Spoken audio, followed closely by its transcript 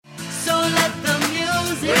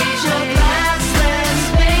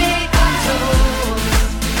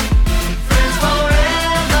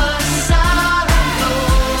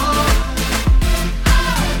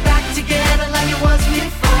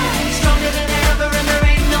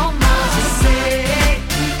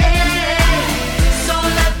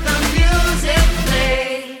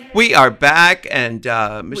We are back, and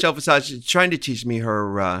Michelle Visage is trying to teach me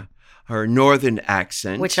her northern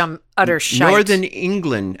accent. Which I'm utter shite. Northern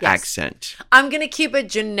England accent. I'm going to keep it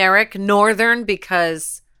generic northern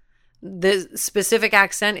because the specific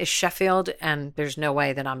accent is Sheffield, and there's no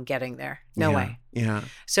way that I'm getting there. No way. Yeah.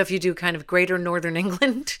 So if you do kind of greater northern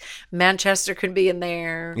England, Manchester could be in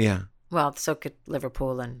there. Yeah. Well, so could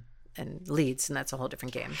Liverpool and Leeds, and that's a whole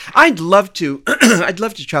different game. I'd love to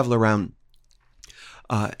travel around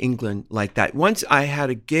England like that. Once I had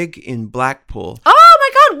a gig in Blackpool. Oh my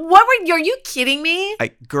God! Are you kidding me?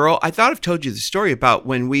 I thought I've told you the story about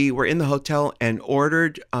when we were in the hotel and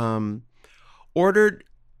ordered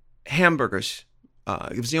hamburgers.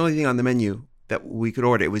 It was the only thing on the menu that we could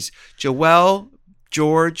order. It was Joelle,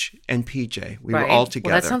 George, and PJ. We were all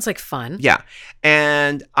together. Well, that sounds like fun. Yeah.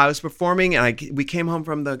 And I was performing, and we came home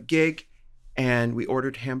from the gig, and we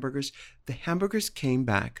ordered hamburgers. The hamburgers came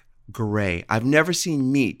back gray. I've never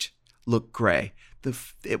seen meat look gray.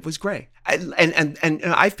 It was gray. And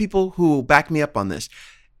I have people who back me up on this.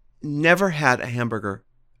 Never had a hamburger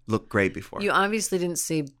look gray before. You obviously didn't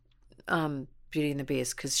see Beauty and the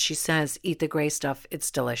Beast because she says, eat the gray stuff. It's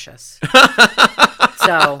delicious.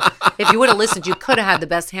 So if you would have listened, you could have had the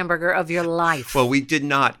best hamburger of your life. Well, we did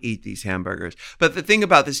not eat these hamburgers. But the thing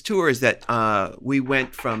about this tour is that we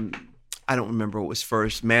went from, I don't remember what was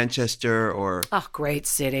first, Manchester or... Oh, great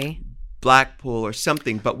city. Blackpool or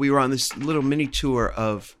something. But we were on this little mini tour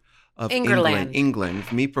of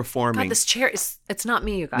England, me performing. God, this chair it's not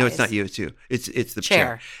me, you guys. No, it's not you, it's you. It's the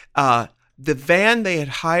chair. The van they had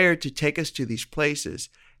hired to take us to these places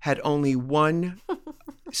had only one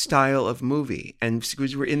style of movie. And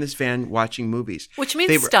we were in this van watching movies. Which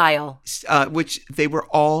means style. Which they were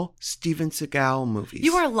all Steven Seagal movies.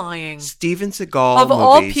 You are lying. Steven Seagal of movies.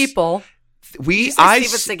 All people. Steven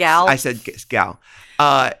Seagal? I said Seagal.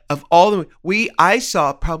 Of all the I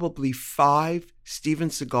saw probably 5 Steven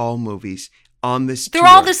Seagal movies on this tour.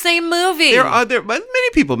 They're all the same movie. But many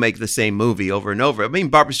people make the same movie over and over. I mean,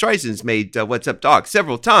 Barbra Streisand's made What's Up, Doc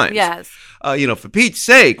several times. Yes. For Pete's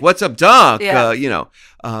sake, What's Up, Doc? Yeah. It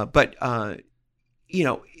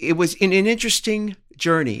was an interesting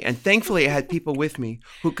journey. And thankfully, I had people with me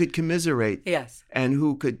who could commiserate. Yes. And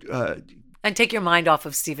who could... and take your mind off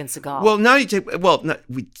of Steven Seagal. Well, now you take. Well,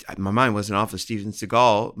 my mind wasn't off of Steven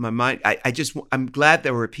Seagal. My mind. I'm glad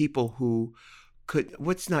there were people who could.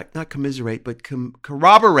 Not commiserate, but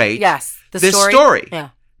corroborate. Yes, this story. Yeah,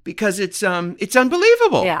 because it's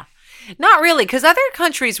unbelievable. Yeah, not really, because other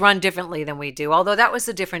countries run differently than we do. Although that was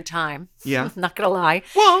a different time. Yeah, not gonna lie.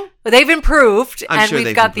 Well, but they've improved, I'm and sure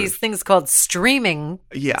we've got these things called streaming.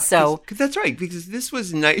 Yeah, so cause that's right. Because this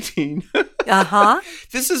was 19.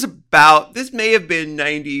 This may have been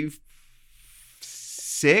 96.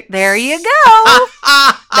 There you go.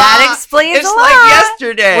 That explains it's a lot. Like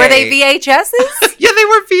yesterday. Were they VHSs? Yeah, they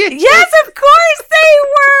were VHSs. Yes, of course they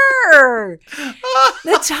were.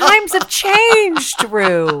 The times have changed,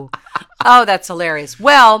 Drew. Oh, that's hilarious.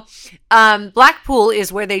 Well, Blackpool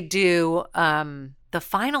is where they do the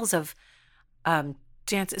finals of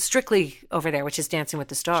Strictly over there, which is Dancing with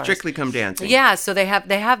the Stars. Strictly Come Dancing. Yeah, so they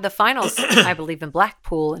have the finals, I believe, in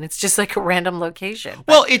Blackpool, and it's just like a random location. But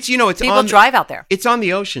well, it's people drive out there. It's on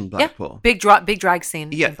the ocean, Blackpool. Yeah, big drag scene.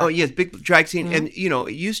 Yeah. Oh, yes, big drag scene, and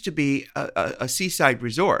it used to be a seaside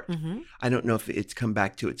resort. Mm-hmm. I don't know if it's come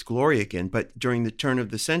back to its glory again, but during the turn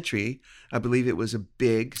of the century, I believe it was a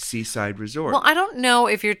big seaside resort. Well, I don't know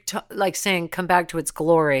if you're saying come back to its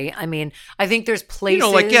glory. I mean, I think there's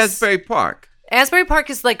places like Asbury Park. Asbury Park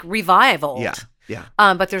is like revivaled. Yeah.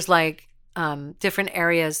 But there's like different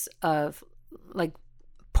areas of like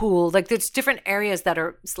pool. Like there's different areas that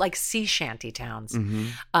are like sea shanty towns.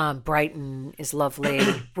 Mm-hmm. Brighton is lovely,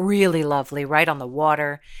 really lovely, right on the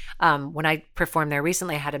water. When I performed there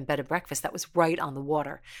recently, I had a bed and breakfast that was right on the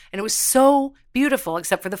water. And it was so beautiful,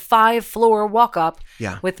 except for the 5-floor walk up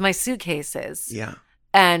with my suitcases. Yeah.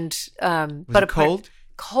 And was it cold?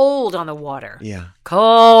 Cold on the water. Yeah.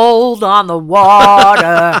 Cold on the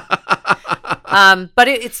water. But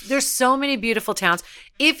there's so many beautiful towns.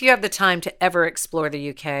 If you have the time to ever explore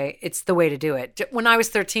the UK, it's the way to do it. When I was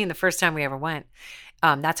 13, the first time we ever went,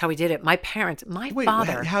 that's how we did it. My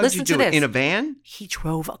father. How did you do it? In a van? He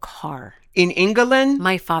drove a car. In England?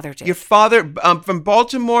 My father did. Your father, from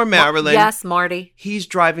Baltimore, Maryland. Yes, Marty. He's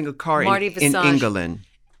driving a car in England.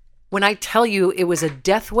 When I tell you it was a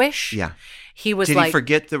death wish. Yeah. He was Did he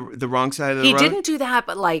forget the wrong side of the road? He didn't do that,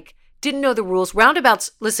 but didn't know the rules.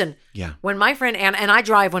 Roundabouts, listen. Yeah. When my friend Anna, and I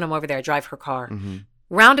drive when I'm over there, I drive her car. Mm-hmm.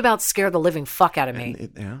 Roundabouts scare the living fuck out of me.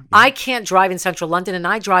 I can't drive in central London, and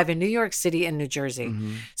I drive in New York City and New Jersey.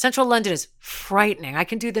 Mm-hmm. Central London is frightening. I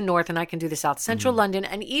can do the north and I can do the south. Central London,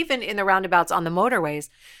 and even in the roundabouts on the motorways,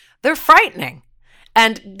 they're frightening.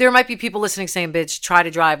 And there might be people listening saying, bitch, try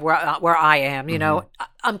to drive where I am. You know,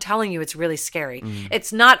 I'm telling you, it's really scary.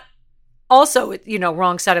 It's not also,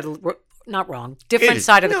 wrong side of the... Not wrong. Different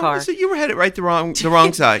side of the car. So you were headed right the wrong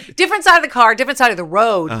side. Different side of the car, different side of the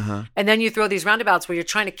road. And then you throw these roundabouts where you're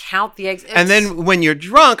trying to count the exits. And then when you're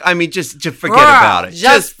drunk, I mean, just forget about it.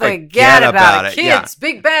 Just forget about it. Kids,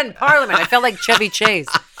 Big Ben, Parliament. I felt like Chevy Chase.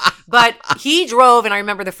 But he drove, and I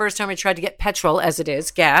remember the first time I tried to get petrol, as it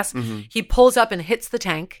is, gas. He pulls up and hits the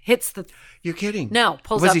tank, You're kidding? No,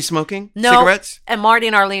 pulls up. Was he smoking? No. Cigarettes? And Marty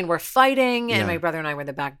and Arlene were fighting, and my brother and I were in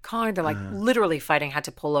the back car. They're like literally fighting, had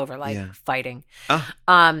to pull over, fighting.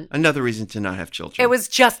 Another reason to not have children. It was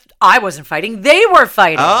just, I wasn't fighting. They were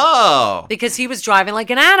fighting. Oh. Because he was driving like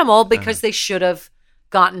an animal because they should have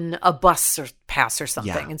gotten a bus or pass or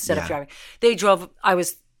something instead of driving. They drove, I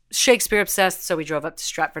was Shakespeare obsessed, so we drove up to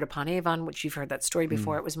Stratford-upon-Avon, which you've heard that story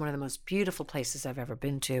before. It was one of the most beautiful places I've ever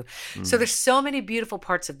been to. So there's so many beautiful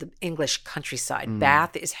parts of the English countryside.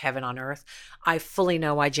 Bath is heaven on earth. I fully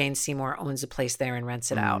know why Jane Seymour owns a place there and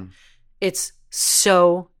rents it out. It's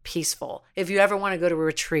so peaceful. If you ever want to go to a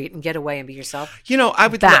retreat and get away and be yourself, I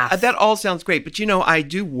would. Bath. That all sounds great, but I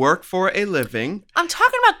do work for a living. I'm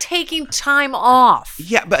talking about taking time off.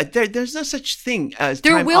 Yeah, but there's no such thing as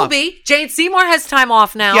there time will off. be. Jane Seymour has time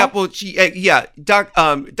off now. Yeah, well,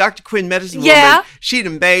 Dr. Quinn, medicine woman, she'd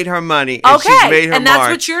have made her money, and she's made her and mark.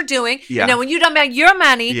 that's what you're doing. Yeah. Now, when you done make your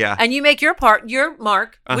money and you make your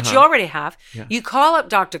mark, which you already have, you call up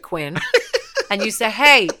Dr. Quinn and you say,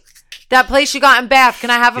 hey, that place you got in Bath, can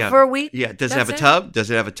I have it for a week? Yeah. Does it have a tub?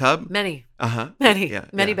 Does it have a tub? Many.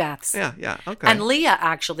 Many baths. Yeah. Okay. And Leah,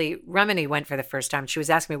 actually, Remini went for the first time. She was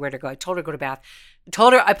asking me where to go. I told her to go to Bath.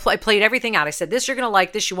 Told her, I played everything out. I said, this you're going to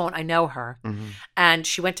like, this you won't. I know her. And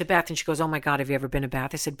she went to Bath and she goes, oh my God, have you ever been to Bath?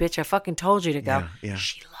 I said, bitch, I fucking told you to go. Yeah.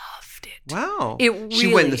 She loved it. Wow. It really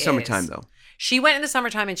She went in the summertime, though. She went in the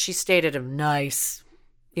summertime and she stayed at a nice,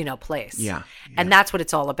 place. Yeah. And that's what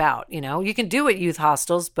it's all about. You can do it youth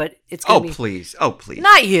hostels, but it's going to be. Oh, please.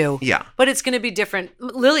 Not you. Yeah. But it's going to be different.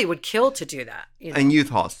 Lily would kill to do that. And youth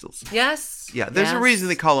hostels. Yes. Yeah. There's a reason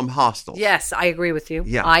they call them hostels. Yes, I agree with you.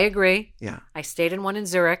 Yeah. I agree. Yeah. I stayed in one in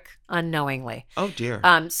Zurich unknowingly. Oh, dear.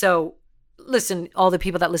 So listen, all the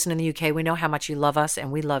people that listen in the UK, we know how much you love us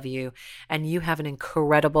and we love you. And you have an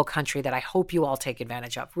incredible country that I hope you all take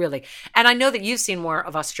advantage of, really. And I know that you've seen more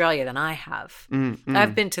of Australia than I have.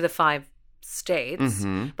 I've been to the 5 states,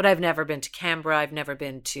 but I've never been to Canberra. I've never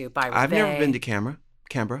been to Byron Bay. I've never been to Canberra.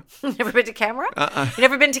 Never been to Canberra? You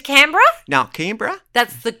never been to Canberra? Now, Canberra?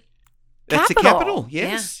 That's the That's capital. the capital,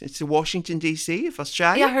 yes. Yeah. It's the Washington, D.C. of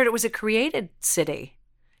Australia. Yeah, I heard it was a created city.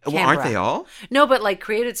 Well, aren't they all? No, but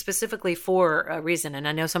created specifically for a reason. And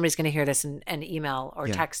I know somebody's going to hear this and email or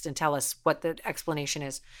text and tell us what the explanation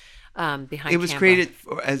is behind it. Was Canberra. created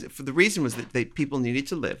for the reason was that people needed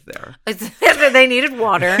to live there. They needed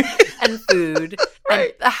water and food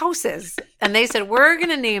and houses. And they said, we're going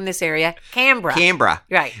to name this area Canberra. Canberra.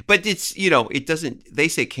 Right. But it's, it doesn't, they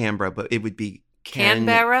say Canberra, but it would be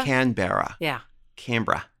Canberra? Canberra. Yeah.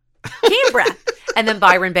 Canberra. Canberra. And then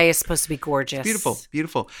Byron Bay is supposed to be gorgeous.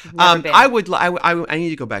 Beautiful. I need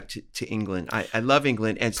to go back to England. I love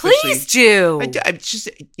England, and especially, please do. I just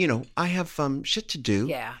I have shit to do.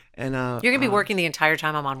 Yeah. And you're gonna be working the entire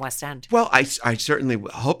time I'm on West End. Well, I certainly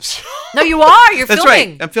hope so. No, you are. You're That's filming.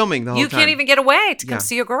 Right. I'm filming the whole time. You can't even get away to come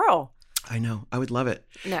see a girl. I know. I would love it.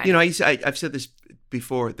 No, I've said this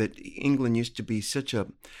before, that England used to be such a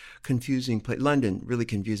confusing place. London, really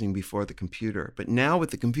confusing before the computer. But now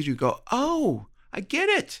with the computer, you go, oh, I get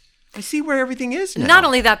it. I see where everything is now. Not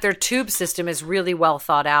only that, their tube system is really well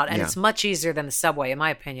thought out, and it's much easier than the subway, in my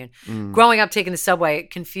opinion. Growing up taking the subway,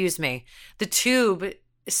 it confused me. The tube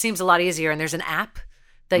seems a lot easier, and there's an app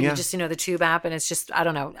that you just, the tube app, and it's just, I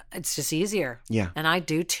don't know, it's just easier. Yeah. And I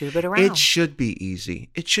do tube it around. It should be easy.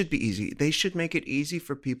 They should make it easy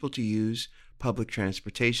for people to use public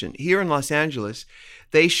transportation. Here in Los Angeles,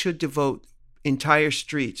 they should devote entire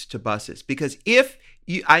streets to buses, because if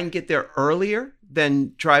I can get there earlier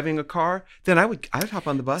than driving a car, then I would hop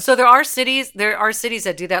on the bus. So there are cities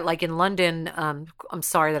that do that, like in London. I'm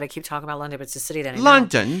sorry that I keep talking about London, but it's a city that I know.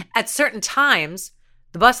 London. At certain times,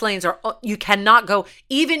 the bus lanes you cannot go,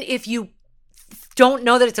 even if you don't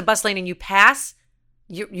know that it's a bus lane and you pass,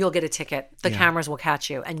 you'll get a ticket. The cameras will catch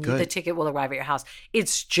you, and the ticket will arrive at your house.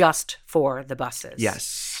 It's just for the buses.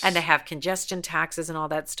 Yes. And they have congestion taxes and all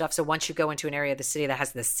that stuff. So once you go into an area of the city that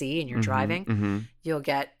has the C and you're driving, you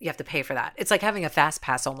have to pay for that. It's like having a fast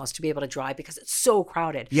pass almost to be able to drive because it's so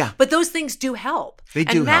crowded. Yeah. But those things do help. They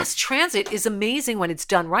do And mass help. transit is amazing when it's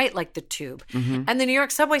done right, like the tube. And the New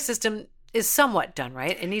York subway system is somewhat done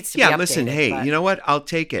right. It needs to be updated. Listen, hey, but you know what? I'll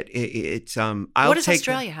take it. It's what does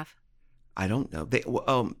Australia have? I don't know.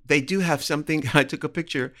 They do have something. I took a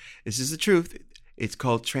picture. This is the truth. It's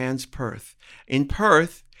called Transperth. In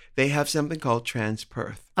Perth, they have something called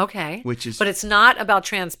Transperth. Okay. But it's not about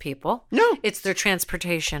trans people. No. It's their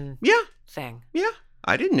transportation thing. Yeah.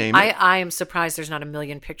 I didn't name it. I am surprised there's not a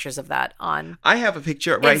million pictures of that on I have a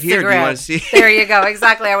picture right Instagram. here. Do you want to see? There you go.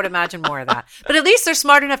 Exactly. I would imagine more of that. But at least they're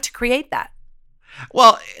smart enough to create that.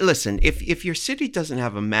 Well, listen, if your city doesn't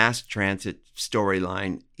have a mass transit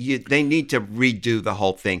storyline, they need to redo the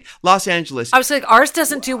whole thing. Los Angeles. I was like, ours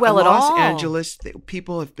doesn't do well at all. Los Angeles,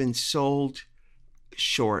 people have been sold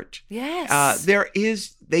short. Yes.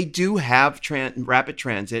 They do have rapid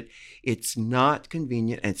transit. It's not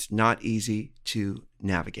convenient and it's not easy to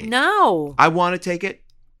navigate. No. I want to take it,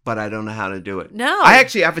 but I don't know how to do it. No. I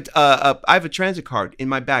actually have I have a transit card in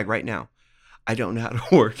my bag right now. I don't know how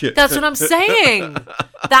to work it. That's what I'm saying.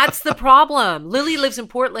 That's the problem. Lily lives in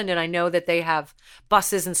Portland, and I know that they have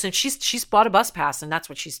buses, and since she's bought a bus pass, and that's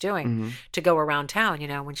what she's doing to go around town,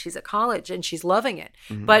 when she's at college, and she's loving it.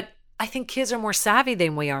 But I think kids are more savvy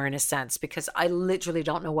than we are in a sense, because I literally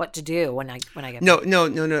don't know what to do when I get No.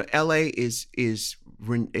 LA is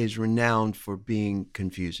renowned for being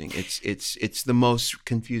confusing. It's the most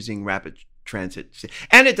confusing rapid transit,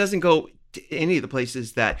 and it doesn't go to any of the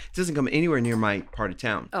places it doesn't come anywhere near my part of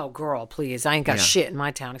town. Oh, girl, please. I ain't got shit in my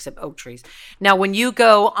town except oak trees. Now, when you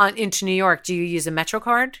go into New York, do you use a Metro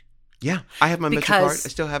card? Yeah, I have my Metro card. I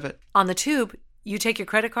still have it. On the tube, you take your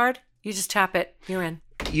credit card, you just tap it, you're in.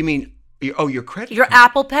 You mean, your credit your card?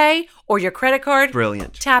 Apple Pay or your credit card?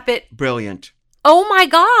 Brilliant. Tap it. Brilliant. Oh my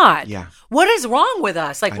God. Yeah. What is wrong with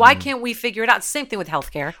us? Like, why can't we figure it out? Same thing with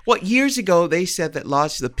healthcare. Well, years ago, they said that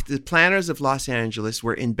the planners of Los Angeles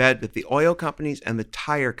were in bed with the oil companies and the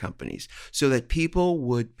tire companies so that people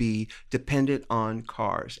would be dependent on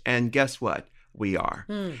cars. And guess what? We are.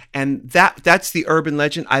 And that's the urban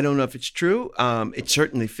legend. I don't know if it's true. It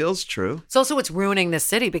certainly feels true. It's also what's ruining this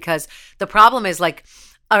city, because the problem is, like,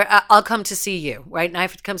 I'll come to see you, right? And I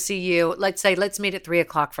have to come see you. Let's meet at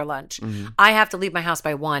 3:00 for lunch. I have to leave my house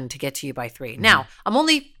by 1 to get to you by 3. Now, I'm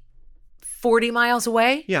only 40 miles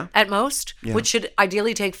away at most, which should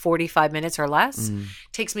ideally take 45 minutes or less.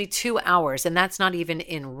 Takes me 2 hours, and that's not even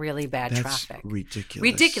in really bad traffic.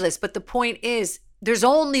 Ridiculous. But the point is, there's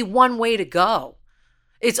only one way to go.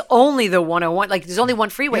 It's only the 101. Like, there's only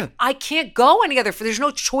one freeway. Yeah. I can't go any other. There's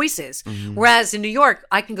no choices. Whereas in New York,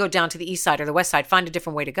 I can go down to the east side or the west side, find a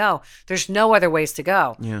different way to go. There's no other ways to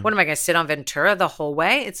go. Yeah. What am I going to sit on Ventura the whole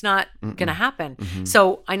way? It's not going to happen.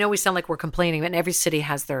 So I know we sound like we're complaining, and every city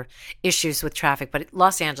has their issues with traffic, but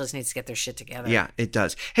Los Angeles needs to get their shit together. Yeah, it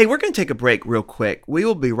does. Hey, we're going to take a break real quick. We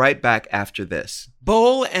will be right back after this.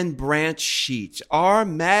 Boll and Branch sheets are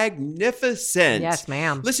magnificent. Yes,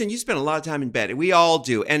 ma'am. Listen, you spend a lot of time in bed. We all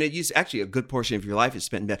do. And it is actually a good portion of your life is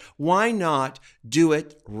spent in bed. Why not do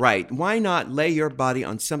it right? Why not lay your body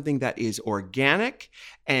on something that is organic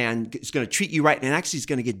and it's going to treat you right and actually is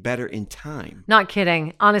going to get better in time? Not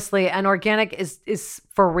kidding. Honestly, and organic is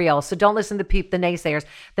for real. So don't listen to the naysayers.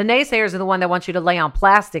 The naysayers are the one that want you to lay on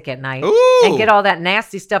plastic at night and get all that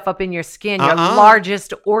nasty stuff up in your skin, your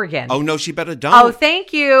largest organ. Oh, no, she better don't. Oh,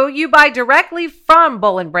 thank you. You buy directly from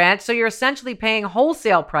Boll and Branch, so you're essentially paying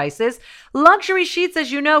wholesale prices. Luxury sheets,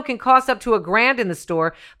 as you know, can cost up to $1,000 in the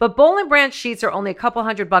store, but Boll and Branch sheets are only a couple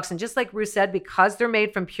 $100. And just like Ruth said, because they're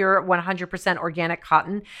made from pure 100% organic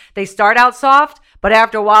cotton, they start out soft, but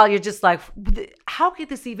after a while, you're just like, how could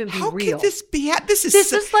this even be real? How could this be? This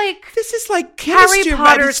is like Harry chemistry,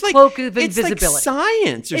 Potter's cloak of It's invisibility. like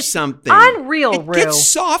science or something. Unreal, It gets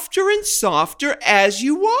softer and softer as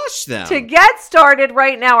you wash them. To get started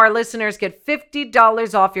right now, our listeners get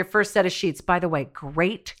 $50 off your first set of sheets. By the way,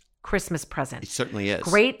 great Christmas present. It certainly is.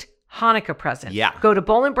 Great Hanukkah present. Yeah. Go to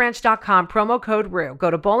bollandbranch.com, promo code RUE.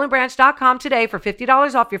 Go to bollandbranch.com today for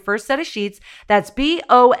 $50 off your first set of sheets. That's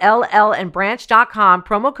BOLL and branch.com,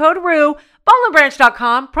 promo code RUE.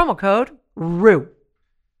 Bollandbranch.com, promo code RUE.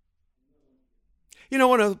 You know,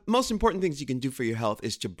 one of the most important things you can do for your health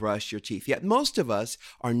is to brush your teeth. Yet most of us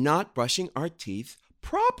are not brushing our teeth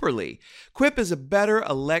properly. Quip is a better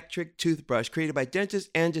electric toothbrush created by dentists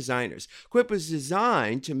and designers. Quip was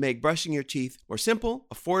designed to make brushing your teeth more simple,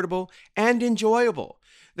 affordable, and enjoyable.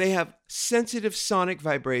 They have sensitive sonic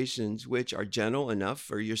vibrations, which are gentle enough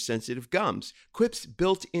for your sensitive gums. Quip's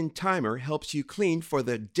built-in timer helps you clean for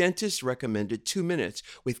the dentist recommended 2 minutes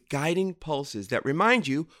with guiding pulses that remind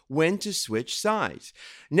you when to switch sides.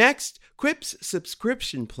 Next, Quip's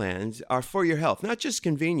subscription plans are for your health, not just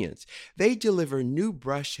convenience. They deliver new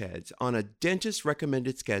brush heads on a dentist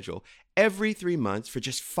recommended schedule every 3 months for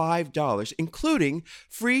just $5, including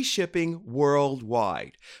free shipping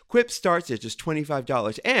worldwide. Quip starts at just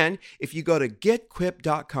 $25. And if you go to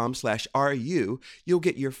getquip.com/RU, you'll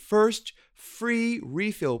get your first free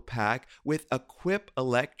refill pack with a Quip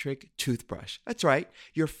electric toothbrush. That's right.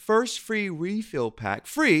 Your first free refill pack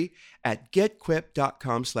free at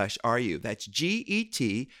getquip.com/RU. That's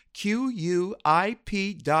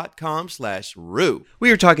GETQUIP.com/RU. We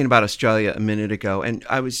were talking about Australia a minute ago, and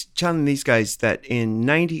I was telling these guys that in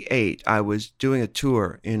 98, I was doing a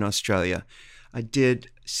tour in Australia. I did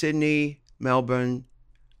Sydney, Melbourne,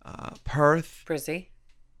 Perth. Brizzy.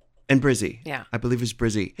 And Brizzy. Yeah. I believe it's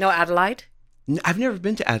Brizzy. No, Adelaide? I've never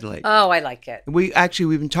been to Adelaide. Oh, I like it. We've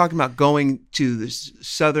been talking about going to this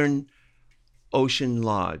Southern Ocean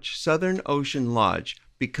Lodge,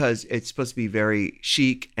 because it's supposed to be very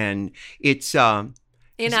chic, and it's in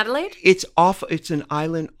Adelaide? It's an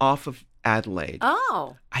island off of Adelaide.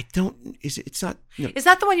 Oh. It's not. No. Is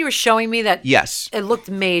that the one you were showing me that? Yes. It looked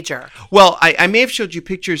major. Well, I may have showed you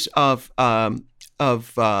pictures of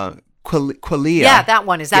Qualia. Yeah, that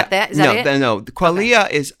one. Is that it? No. The Qualia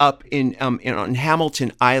is up in on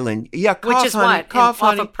Hamilton Island. Yeah, which is honey, what? Off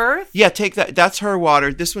of Perth? Yeah, take that. That's her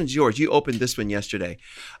water. This one's yours. You opened this one yesterday.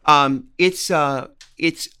 It's up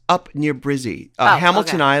near Brizzy.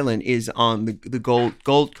 Hamilton Island is on the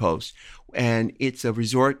Gold Coast, and it's a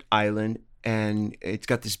resort island, and it's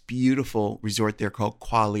got this beautiful resort there called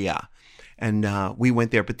Qualia, and we went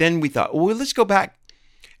there. But then we thought, well, let's go back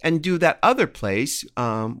and do that other place,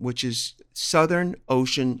 which is Southern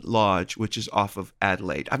Ocean Lodge, which is off of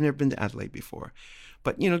Adelaide. I've never been to Adelaide before.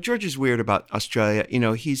 But, George is weird about Australia.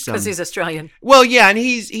 He's... Because he's Australian. Well, yeah, and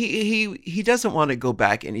he doesn't want to go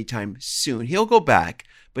back anytime soon. He'll go back,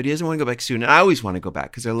 but he doesn't want to go back soon. And I always want to go back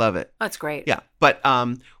because I love it. That's great. Yeah, but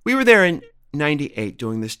we were there in 98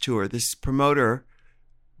 doing this tour. This promoter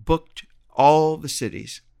booked all the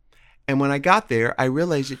cities. And when I got there, I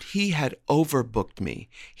realized that he had overbooked me.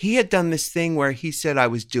 He had done this thing where he said I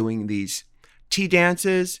was doing these tea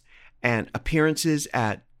dances and appearances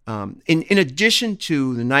at, in addition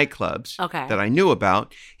to the nightclubs that I knew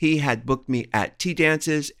about, he had booked me at tea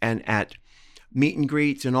dances and at meet and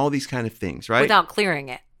greets and all these kind of things, right? Without clearing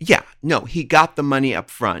it. Yeah. No, he got the money up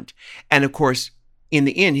front. And of course, in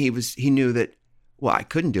the end, he knew that, well, I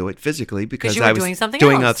couldn't do it physically because I was doing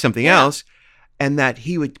something else. And that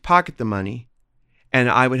he would pocket the money and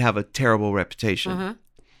I would have a terrible reputation. Mm-hmm.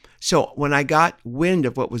 So when I got wind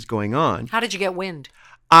of what was going on. How did you get wind?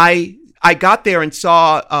 I got there and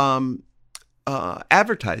saw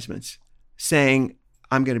advertisements saying,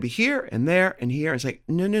 I'm going to be here and there and here. It's like,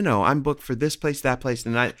 no, I'm booked for this place, that place.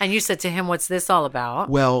 And you said to him, what's this all about?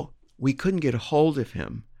 Well, we couldn't get a hold of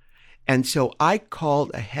him. And so I called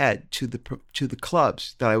ahead to the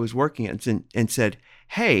clubs that I was working at and said,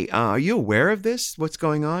 hey, are you aware of this? What's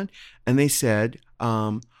going on? And they said,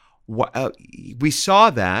 we saw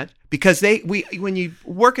that because when you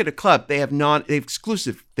work at a club, they have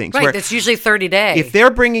exclusive things. Right, that's usually 30 days. If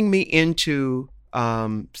they're bringing me into,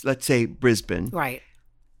 let's say, Brisbane. Right.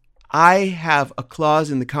 I have a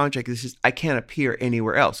clause in the contract that says I can't appear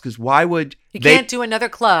anywhere else because why would you can't do another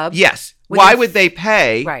club? Yes. Why would they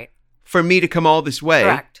pay for me to come all this way?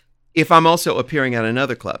 Correct. If I'm also appearing at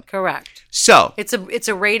another club. Correct. So it's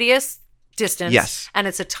a radius, distance, yes, and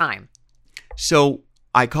it's a time. So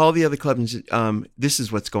I called the other club and said, this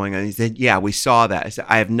is what's going on. He said, yeah, we saw that. I said,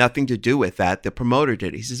 I have nothing to do with that. The promoter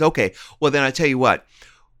did. He says, okay, well then I tell you what,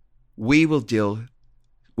 we will deal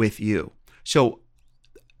with you. So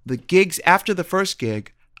the gigs after the first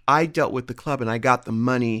gig, I dealt with the club and I got the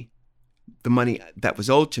money that was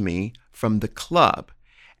owed to me from the club.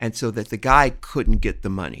 And so that the guy couldn't get the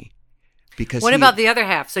money. Because what about the other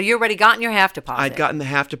half? So you already gotten your half deposit. I'd gotten the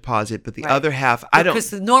half deposit, but the other half, I don't.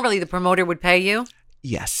 Because normally the promoter would pay you?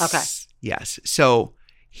 Yes. Okay. Yes. So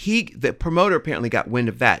the promoter apparently got wind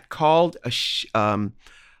of that, called a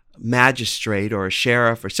magistrate or a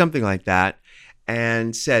sheriff or something like that,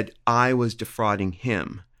 and said I was defrauding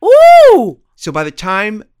him. Ooh! So by the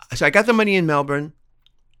time, I got the money in Melbourne,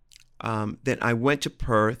 then I went to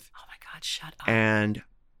Perth. Oh my God, shut up. And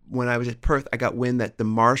when I was at Perth, I got wind that the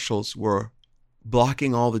marshals were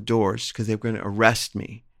blocking all the doors because they were going to arrest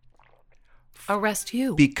me. Arrest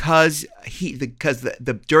you? Because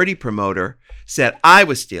the dirty promoter said I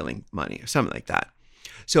was stealing money or something like that.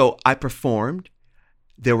 So I performed.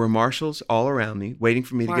 There were marshals all around me waiting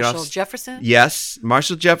for me to get off. Marshall Jefferson? Yes,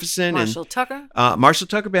 Marshall Jefferson. Marshall Tucker? Marshall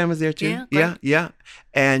Tucker Band was there too. Yeah, Yeah.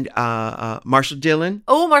 And Marshall Dillon.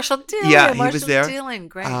 Oh, Marshall Dillon. Yeah, he Marshall was there. Dillon.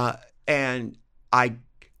 Great. And I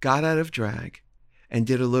got out of drag and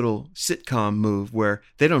did a little sitcom move where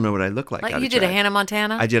they don't know what I look like. Like out you of did a drag. Hannah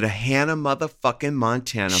Montana? I did a Hannah motherfucking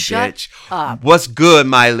Montana, Shut bitch. up. What's good,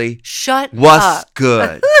 Miley? Shut What's up.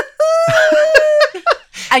 good?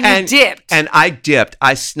 And you dipped. And I dipped.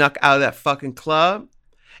 I snuck out of that fucking club,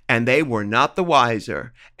 and they were not the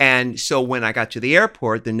wiser. And so when I got to the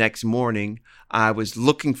airport the next morning, I was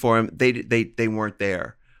looking for them. They weren't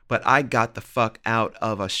there. But I got the fuck out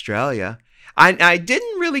of Australia. I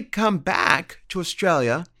didn't really come back to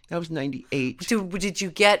Australia. That was 98. Did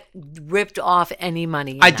you get ripped off any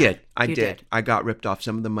money? I did. You did. I got ripped off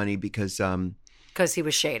some of the money because he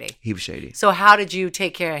was shady. he was shady. So how did you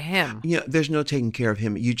take care of him? You know, there's no taking care of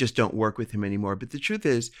him. You just don't work with him anymore. But the truth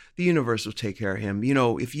is, the universe will take care of him. You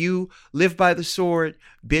know, if you live by the sword,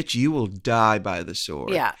 bitch, you will die by the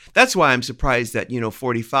sword. Yeah. That's why I'm surprised that,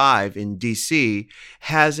 45 in D.C.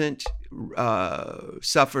 hasn't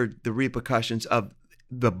suffered the repercussions of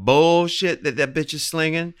the bullshit that bitch is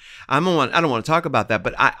slinging. I don't want to talk about that,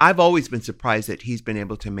 but I've always been surprised that he's been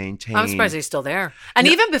able to maintain. I'm surprised he's still there. And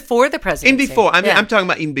even before the presidency. I'm talking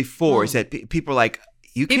about even before, is that people are like,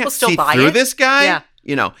 people can't still see buy through it? this guy?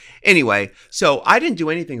 Yeah. Anyway, so I didn't do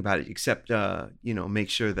anything about it except, make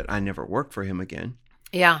sure that I never work for him again.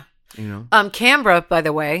 Yeah. Canberra, by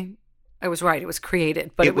the way, I was right. It was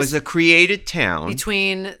created, but it was a created town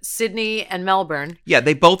between Sydney and Melbourne. Yeah,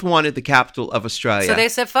 they both wanted the capital of Australia. So they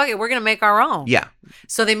said, "Fuck it, we're going to make our own." Yeah.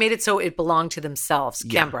 So they made it so it belonged to themselves,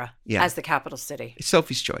 Yeah. Canberra, Yeah. as the capital city. It's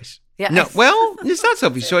Sophie's choice. Yeah. No, well, it's not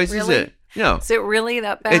Sophie's choice, really? is it? No. Is it really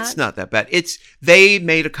that bad? It's not that bad. They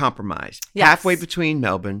made a compromise Yes. halfway between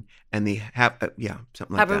Melbourne and something like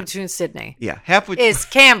Halfway that. between Sydney. Yeah, halfway. Is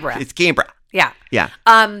Canberra. It's Canberra. Yeah. Yeah.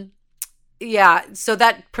 Yeah. So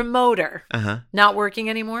that promoter not working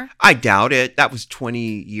anymore? I doubt it. That was 20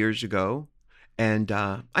 years ago, and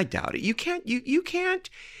I doubt it. You can't. You can't.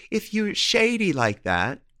 If you're shady like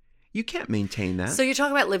that, you can't maintain that. So you're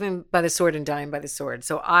talking about living by the sword and dying by the sword.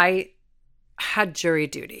 So I had jury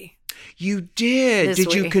duty. You did. This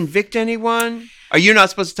Did you week. convict anyone? Are you not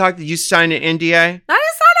supposed to talk? Did you sign an NDA? I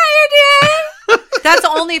didn't sign an NDA. That's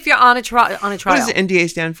only if you're on a trial. What does the NDA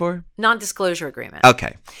stand for? Non-disclosure agreement.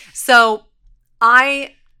 Okay. So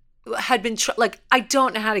I had been I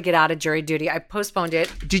don't know how to get out of jury duty. I postponed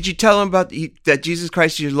it. Did you tell them about that Jesus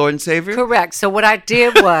Christ is your Lord and Savior? Correct. So what I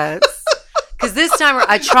did was, because this time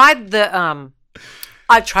I tried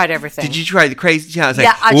I tried everything. Did you try the crazy? I was Yeah,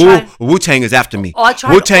 like, I tried. Wu-Tang is after me. Oh, I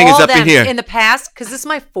tried Wu-Tang all is up them in here. in the past, because this is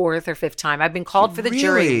my 4th or 5th time. I've been called for the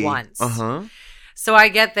jury Really? once. Uh-huh. So I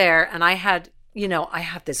get there and I had, I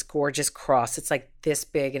have this gorgeous cross. It's like this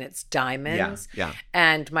big and it's diamonds. Yeah.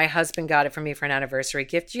 And my husband got it for me for an anniversary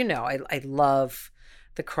gift. I love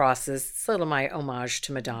the crosses. It's a little my homage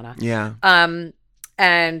to Madonna. Yeah.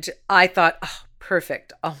 And I thought, oh,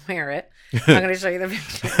 perfect. I'll wear it. I'm going to show you the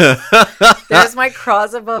picture. There's my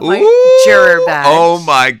cross above my juror badge. Oh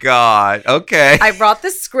my God. Okay. I brought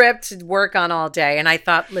the script to work on all day. And I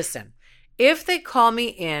thought, listen, if they call me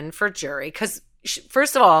in for jury, because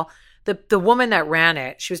first of all, the woman that ran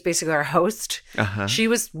it, she was basically our host. Uh-huh. She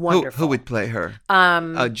was wonderful. Who would play her?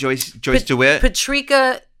 Joyce DeWitt?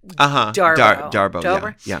 Patrika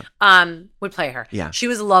Darbo. Yeah. Would play her. Yeah. She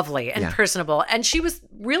was lovely and Yeah. personable. And she was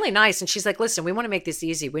really nice. And she's like, listen, we want to make this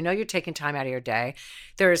easy. We know you're taking time out of your day.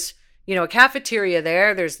 There's, a cafeteria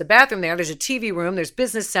there. There's the bathroom there. There's a TV room. There's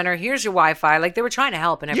business center. Here's your Wi-Fi. Like they were trying to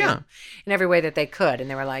help in every way that they could. And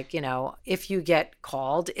they were like, if you get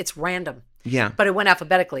called, it's random. Yeah. But it went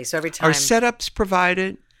alphabetically. So every time. Are setups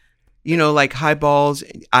provided? Like highballs,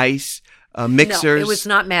 ice, mixers? No, it was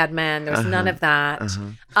not Mad Men. There was none of that.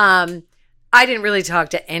 I didn't really talk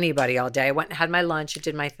to anybody all day. I went and had my lunch and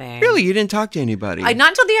did my thing. Really? You didn't talk to anybody? Not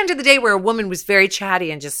until the end of the day where a woman was very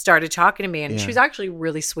chatty and just started talking to me. And she was actually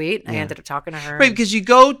really sweet. I ended up talking to her. Right, because you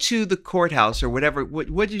go to the courthouse or whatever.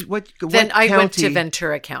 Then I went to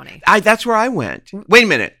Ventura County. That's where I went. Wait a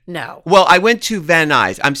minute. No. Well, I went to Van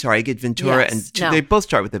Nuys. I'm sorry, I get Ventura Yes, and they both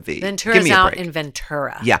start with a V. Ventura's Give me a out break. in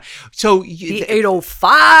Ventura. Yeah. So The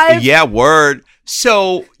 805. Yeah, word.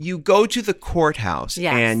 So you go to the courthouse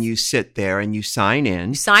Yes. and you sit there and you sign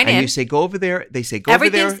in. Sign and in. you say, go over there. They say, go over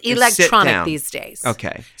there. Everything's and sit electronic down. these days.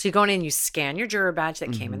 Okay. So you go in and you scan your juror badge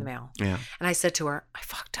that came in the mail. Yeah. And I said to her, I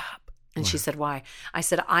fucked up. And she said, why? I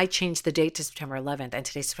said, I changed the date to September 11th and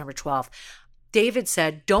today's September 12th. David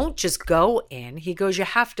said, don't just go in. He goes, you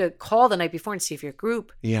have to call the night before and see if your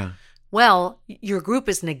group Yeah. Well, your group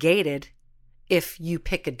is negated if you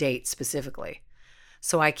pick a date specifically.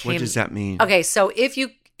 So I came. What does that mean? Okay, so if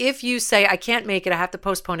you say I can't make it, I have to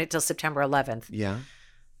postpone it till September 11th. Yeah.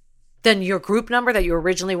 Then your group number that you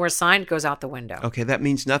originally were assigned goes out the window. Okay, that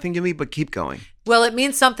means nothing to me, but keep going. Well, it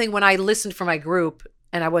means something when I listened for my group,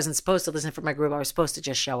 and I wasn't supposed to listen for my group. I was supposed to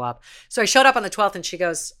just show up. So I showed up on the 12th, and she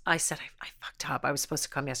goes, I said, I fucked up. I was supposed to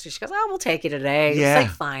come yesterday. She goes, oh, we'll take you today. Yeah. It's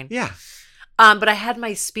like, fine. Yeah. But I had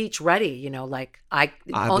my speech ready, like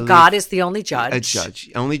believe God is the only judge. A judge.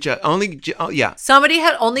 Oh, yeah. Somebody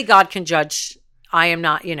had only God can judge. I am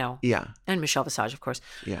not, Yeah. and Michelle Visage, of course.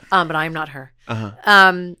 Yeah. But I am not her. Uh-huh.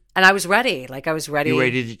 And I was ready. Like I was ready. You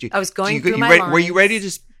ready to? I was going you, through you my ready, lines. Were you ready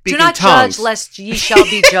to speak Do in not tongues? judge, lest ye shall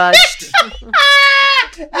be judged.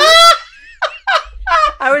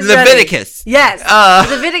 I was Leviticus. ready. Yes.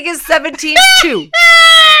 Leviticus 17:2.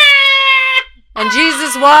 And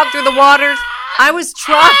Jesus walked through the waters. I was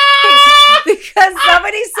trying because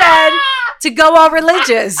somebody said to go all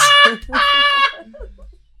religious.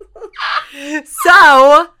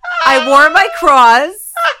 So I wore my cross.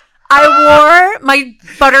 I wore my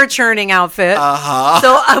butter churning outfit.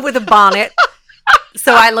 So with a bonnet.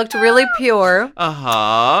 So I looked really pure.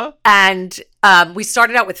 And we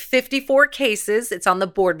started out with 54 cases. It's on the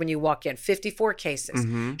board when you walk in. 54 cases.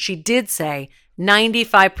 Mm-hmm. She did say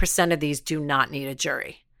 95% of these do not need a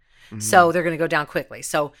jury. Mm-hmm. So they're going to go down quickly.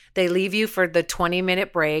 So they leave you for the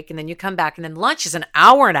 20-minute break, and then you come back, and then lunch is an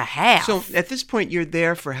hour and a half. So at this point, you're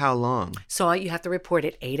there for how long? So you have to report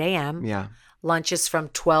at 8 a.m. Yeah. Lunch is from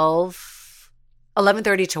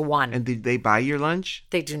 11:30 to 1. And did they buy your lunch?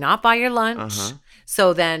 They do not buy your lunch.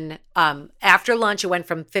 So then after lunch, it went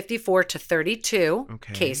from 54 to 32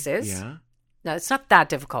 cases. Yeah. No, it's not that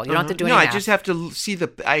difficult. You don't have to do any math. I just have to see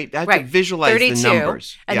I have to visualize 32. the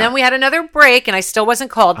numbers. And then we had another break, and I still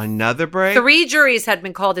wasn't called. Another break? 3 juries had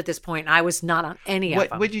been called at this point, and I was not on any of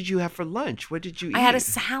them. What did you have for lunch? What did you eat? I had a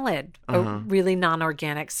salad, a really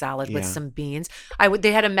non-organic salad with some beans.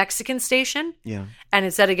 They had a Mexican station. Yeah. And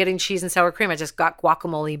instead of getting cheese and sour cream, I just got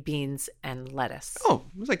guacamole, beans, and lettuce. Oh,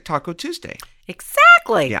 it was like Taco Tuesday.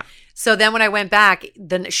 Exactly. Yeah. So then when I went back,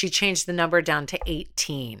 then she changed the number down to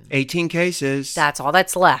 18. 18 cases. That's all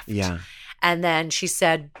that's left. Yeah. And then she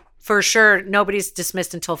said, for sure, nobody's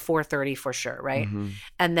dismissed until 4:30 for sure, right? Mm-hmm.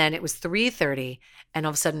 And then it was 3:30. And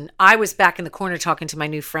all of a sudden, I was back in the corner talking to my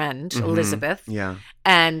new friend, Elizabeth. Yeah.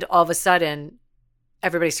 And all of a sudden,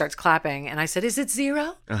 everybody starts clapping. And I said, is it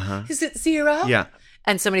 0? Is it 0? Yeah.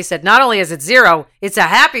 And somebody said, not only is it 0, it's a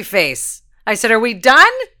happy face. I said, are we done?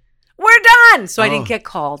 We're done. So I didn't get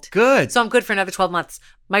called. Good. So I'm good for another 12 months.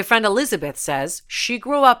 My friend Elizabeth says she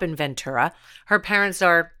grew up in Ventura. Her parents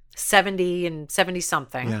are 70 and 70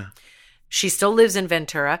 something. Yeah. She still lives in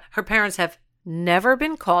Ventura. Her parents have never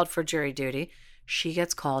been called for jury duty. She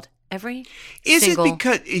gets called every single Is it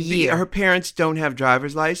because year. her parents don't have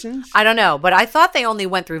driver's license? I don't know, but I thought they only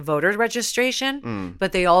went through voter registration,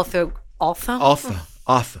 but they also Oh,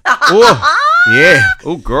 yeah.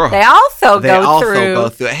 Oh, girl. They also go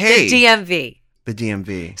through Hey. the DMV. The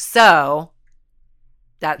DMV. So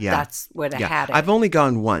that's where they had it. I've only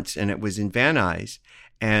gone once, and it was in Van Nuys.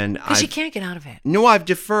 Because you can't get out of it. No, I've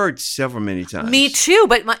deferred many times. Me too,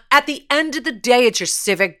 but at the end of the day, it's your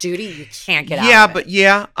civic duty. You can't get out of it.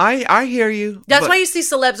 Yeah, but I hear you. That's why you see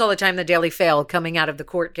celebs all the time in the Daily Fail coming out of the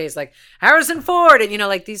court case like Harrison Ford and,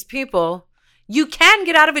 like these people. You can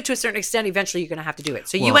get out of it to a certain extent. Eventually, you're going to have to do it.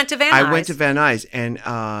 So you went to Van Nuys. I went to Van Nuys, and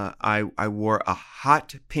I wore a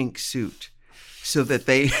hot pink suit so that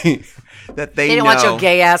they didn't want your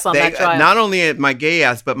gay ass on that trial. Not only my gay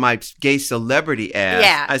ass, but my gay celebrity ass.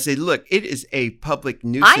 Yeah. I said, look, it is a public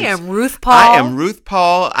nuisance. I am Ruth Paul. I am Ruth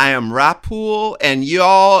Paul. I am Rapool. And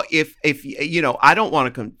y'all, if I don't want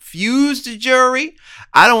to confuse the jury.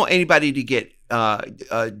 I don't want anybody to get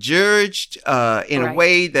judged in a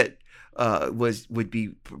way that would be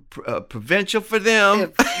provincial for them.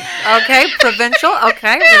 Okay, provincial.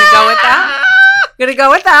 Okay, we're gonna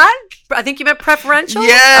go with that. I think you meant preferential.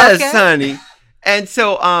 Yes, okay. Honey. And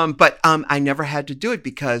so, but I never had to do it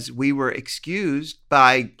because we were excused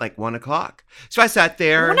by like 1:00. So I sat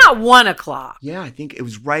there. We're not 1:00. Yeah, I think it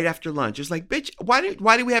was right after lunch. It was like, bitch,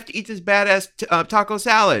 why do we have to eat this badass taco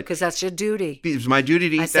salad? Because that's your duty. It was my duty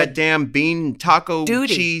to eat that damn bean taco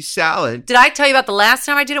cheese salad. Did I tell you about the last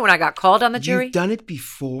time I did it when I got called on the jury? You've done it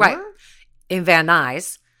before? Right. In Van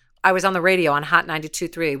Nuys. I was on the radio on Hot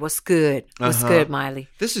 92.3. What's good? What's good, Miley?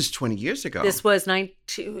 This is 20 years ago. This was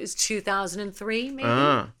 2003, maybe?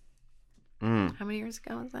 How many years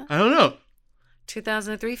ago was that? I don't know.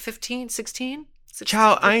 2003, 15, 16?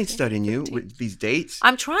 Child, I ain't studying you with these dates.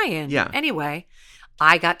 I'm trying. Yeah. Anyway,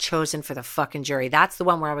 I got chosen for the fucking jury. That's the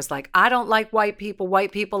one where I was like, I don't like white people.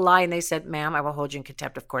 White people lie. And they said, ma'am, I will hold you in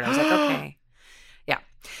contempt of court. I was like, okay. Yeah.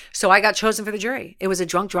 So I got chosen for the jury. It was a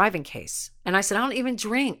drunk driving case. And I said, I don't even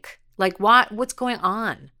drink. Like, what's going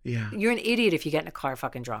on? Yeah. You're an idiot if you get in a car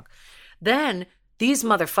fucking drunk. Then these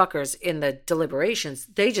motherfuckers in the deliberations,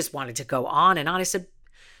 they just wanted to go on and on. I said,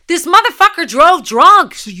 this motherfucker drove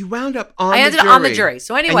drunk. So you wound up on I the ended jury. up on the jury.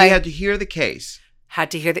 So anyway. And you had to hear the case. Had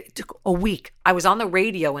to hear that. It took a week. I was on the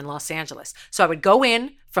radio in Los Angeles. So I would go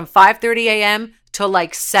in from 5:30 a.m. till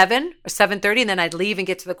like 7 or 7:30. And then I'd leave and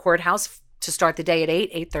get to the courthouse to start the day at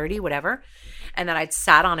 8:30, whatever. And then I'd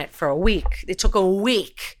sat on it for a week. It took a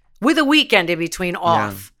week with a weekend in between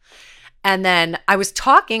off. Yeah. And then I was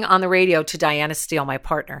talking on the radio to Diana Steele, my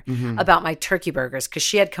partner, about my turkey burgers because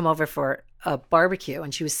she had come over for a barbecue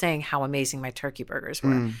and she was saying how amazing my turkey burgers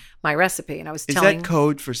were, my recipe. And I was telling... Is that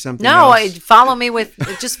code for something else? No, follow me with...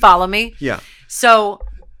 Just follow me. Yeah. So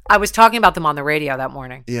I was talking about them on the radio that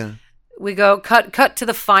morning. Yeah. We go, cut to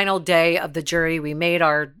the final day of the jury. We made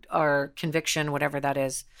our conviction, whatever that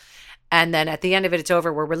is. And then at the end of it, it's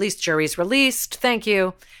over. We're released. Jury's released. Thank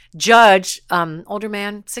you. Judge, older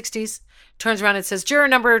man, 60s, turns around and says, juror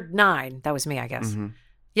number 9. That was me, I guess. Mm-hmm.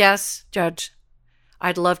 Yes, Judge.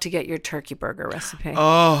 I'd love to get your turkey burger recipe.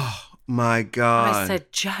 Oh, my God. I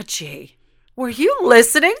said, Judgy, were you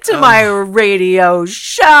listening to my radio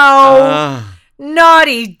show?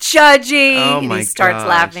 Naughty Judgy. Oh, and my he starts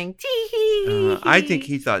laughing. I think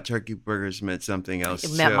he thought turkey burgers meant something else.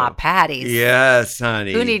 It meant my patties. Yes,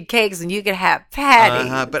 honey. Who need cakes and you can have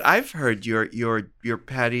patties? But I've heard your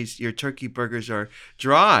patties, your turkey burgers are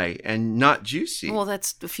dry and not juicy. Well,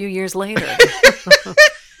 that's a few years later.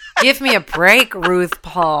 Give me a break, Rude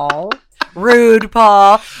Paul.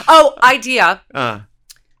 Oh, idea.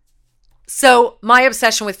 So my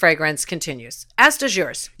obsession with fragrance continues, as does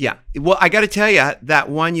yours. Yeah. Well, I got to tell you, that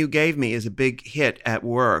one you gave me is a big hit at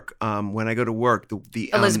work. When I go to work,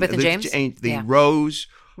 the Elizabeth and James? The Rose.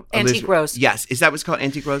 Antique Rose. Yes. Is that what's called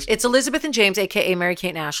Antique Rose? It's Elizabeth and James, a.k.a. Mary-Kate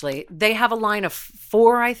and Ashley. They have a line of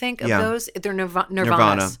 4, I think, of those. They're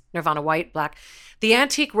Nirvana white, black. The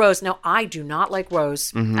Antique Rose. Now, I do not like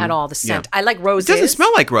rose at all, the scent. Yeah. I like roses. It doesn't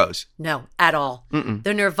smell like rose. No, at all. Mm-mm.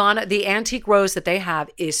 The Antique Rose that they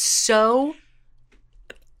have is so...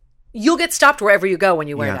 You'll get stopped wherever you go when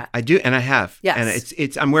you wear that. I do, and I have. Yes. And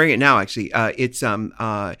it's I'm wearing it now, actually. It's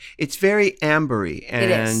very ambery. And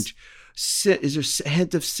it is. Is there a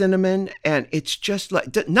hint of cinnamon? And it's just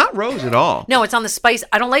like, not rose at all. No, it's on the spice.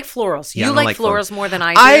 I don't like florals. Yeah, you like florals more than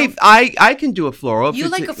I do. I can do a floral. You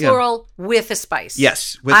like a floral with a spice.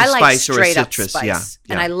 Yes, with a spice or a citrus. Up spice.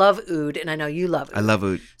 Yeah. And I love oud, and I know you love oud. I love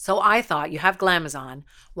oud. So I thought, you have Glamazon.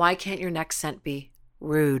 Why can't your next scent be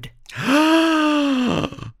rude?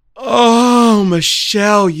 Oh,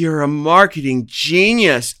 Michelle, you're a marketing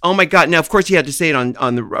genius. Oh, my God. Now, of course, you had to say it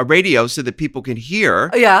on the radio so that people can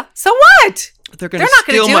hear. Yeah. So what? They're going to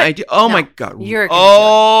steal my idea. Oh, my God. You're going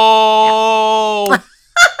to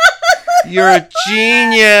You're a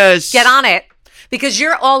genius. Get on it. Because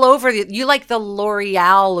you're all over. You like the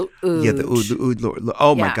L'Oreal oud. Yeah, the oud.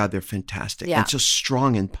 Oh, my God. They're fantastic. Yeah. And so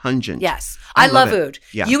strong and pungent. Yes. I love oud.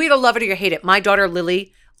 Yeah. You either love it or you hate it. My daughter,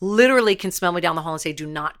 Lily, literally can smell me down the hall and say, do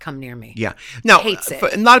not come near me. Yeah. Now, hates it.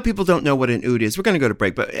 A lot of people don't know what an oud is. We're going to go to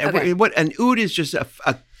break, but what an oud is just a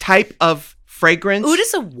type of fragrance. Oud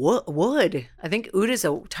is a wood. I think oud is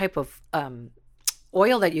a type of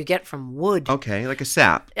oil that you get from wood. Okay, like a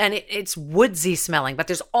sap. And it's woodsy smelling, but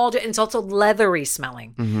it's also leathery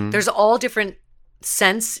smelling. Mm-hmm. There's all different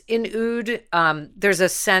scents in oud. There's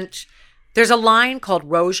a line called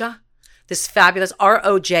Roja. This fabulous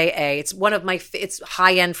Roja. It's one of it's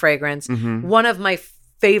high-end fragrance. Mm-hmm. One of my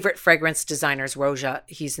favorite fragrance designers, Roja.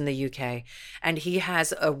 He's in the UK, and he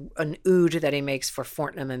has an oud that he makes for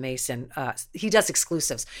Fortnum and Mason. He does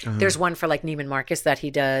exclusives. Uh-huh. There's one for like Neiman Marcus that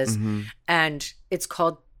he does, and it's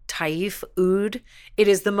called Taif Oud. It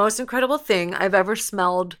is the most incredible thing I've ever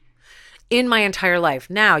smelled in my entire life.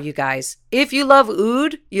 Now, you guys, if you love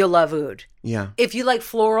oud, you'll love oud. Yeah. If you like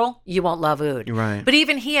floral, you won't love oud. Right. But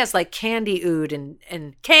even he has like candy oud and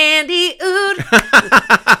candy oud.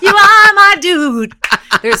 You are my dude.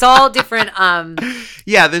 There's all different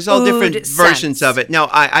there's all different versions scents. of it. Now,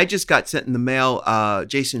 I just got sent in the mail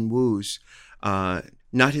Jason Wu's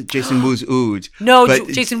not Jason Wu's oud. No,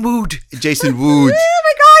 Jason Wood. Jason Wood. Oh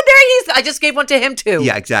my God, there he is. I just gave one to him too.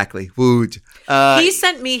 Yeah, exactly. Wood. He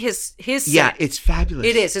sent me his Yeah, scent. it's fabulous.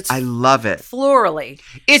 It is. I love it. Florally.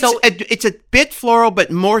 It's a bit floral,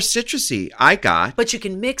 but more citrusy. But you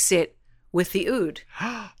can mix it with the oud.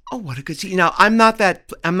 Oh, what a good scene. Now, I'm not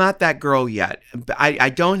that girl yet. I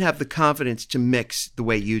don't have the confidence to mix the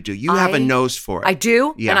way you do. You have a nose for it. I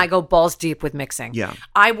do, Yeah. and I go balls deep with mixing. Yeah.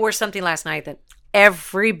 I wore something last night that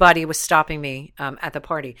everybody was stopping me at the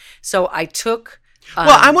party. So I took... Well,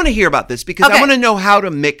 I want to hear about this because I Okay. want to know how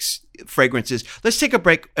to mix fragrances. Let's take a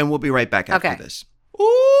break and we'll be right back after Okay. this.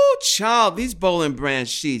 Ooh, child, these Boll and Branch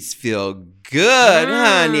sheets feel good,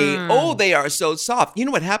 honey. Oh, they are so soft. You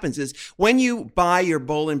know what happens is when you buy your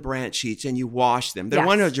Boll and Branch sheets and you wash them, they're Yes.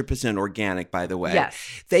 100% organic, by the way. Yes.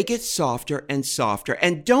 They get softer and softer.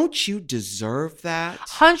 And don't you deserve that?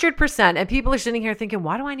 100%. And people are sitting here thinking,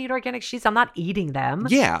 why do I need organic sheets? I'm not eating them.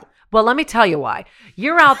 Yeah. Well, let me tell you why.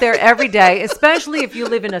 You're out there every day, especially if you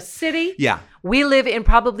live in a city. Yeah. We live in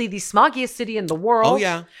probably the smoggiest city in the world. Oh,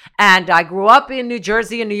 yeah. And I grew up in New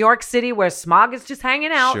Jersey and New York City where smog is just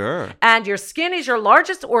hanging out. Sure. And your skin is your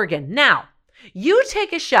largest organ. Now, you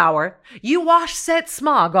take a shower, you wash said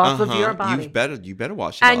smog off of your body. You better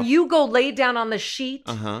wash it and off. you go lay down on the sheet,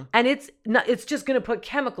 Uh-huh. and it's just going to put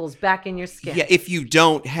chemicals back in your skin. Yeah, if you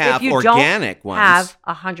don't have If you organic don't ones. have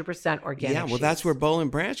 100% organic Yeah, well, sheets. that's where Boll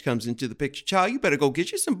and Branch comes into the picture. Child, you better go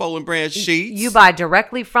get you some Boll and Branch sheets. You buy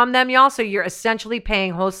directly from them, y'all, so you're essentially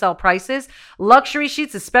paying wholesale prices. Luxury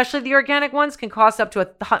sheets, especially the organic ones, can cost up to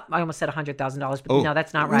I almost said $100,000, but no,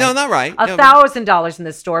 that's not right. No, not right. No. $1,000 in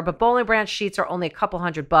this store, but Boll and Branch sheets are only a couple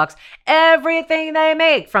 $100. Everything they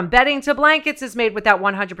make, from bedding to blankets, is made with that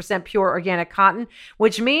 100% pure organic cotton,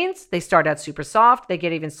 which means they start out super soft. They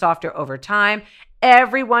get even softer over time.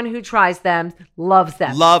 Everyone who tries them loves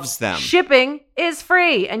them. Loves them. Shipping is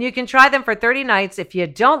free, and you can try them for 30 nights. If you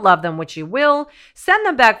don't love them, which you will, send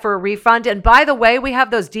them back for a refund. And by the way, we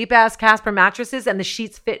have those deep-ass Casper mattresses, and the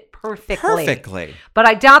sheets fit perfectly. But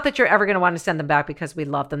I doubt that you're ever going to want to send them back because we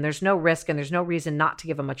love them. There's no risk, and there's no reason not to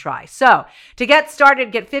give them a try. So to get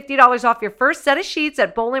started, get $50 off your first set of sheets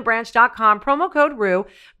at bollandbranch.com, promo code RUE.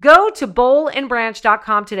 Go to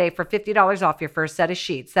bollandbranch.com today for $50 off your first set of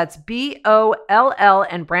sheets. That's BOLL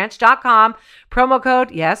and branch.com, promo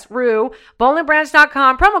code, yes, RUE,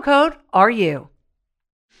 bollandbranch.com, promo code RU.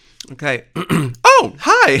 Okay. Oh,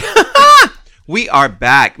 hi. We are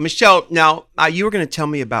back. Michelle, now you were going to tell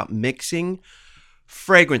me about mixing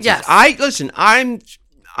fragrances. Yes.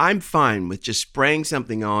 I'm fine with just spraying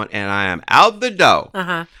something on and I am out the door.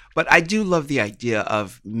 Uh-huh. But I do love the idea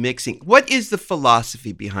of mixing. What is the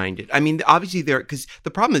philosophy behind it? I mean, obviously because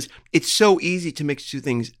the problem is it's so easy to mix two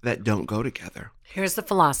things that don't go together. Here's the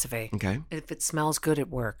philosophy. Okay. If it smells good, it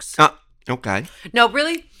works. Okay. No,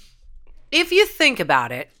 really, if you think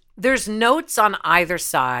about it, there's notes on either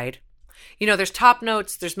side. You know, there's top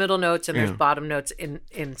notes, there's middle notes, and there's bottom notes in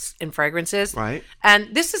fragrances. Right.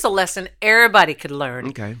 And this is a lesson everybody could learn.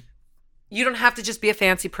 Okay. You don't have to just be a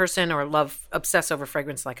fancy person or obsess over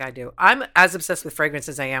fragrance like I do. I'm as obsessed with fragrance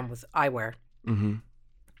as I am with eyewear. Mm-hmm.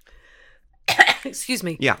 Excuse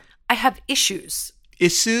me. Yeah. I have issues.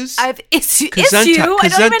 Issues? I have issue. Gesundheit. I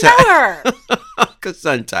don't even know her.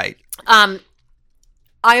 Gesundheit.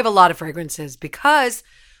 I have a lot of fragrances because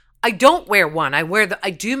I don't wear one. I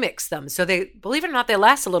do mix them. So they, believe it or not, they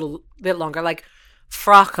last a little bit longer. Like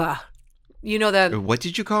Fracas. You know the... What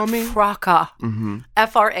did you call me? Fracas. Mm-hmm.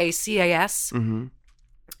 Fracas. Mm-hmm.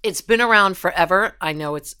 It's been around forever. I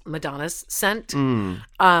know it's Madonna's scent.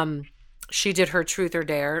 Mm. She did her Truth or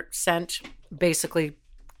Dare scent, basically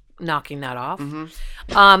knocking that off.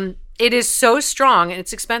 Mm-hmm. It is so strong, and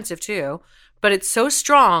it's expensive too, but it's so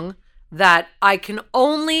strong that I can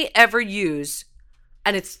only ever use,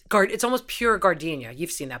 and it's almost pure gardenia.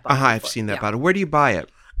 You've seen that bottle. I've seen that bottle. Where do you buy it?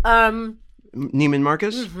 Neiman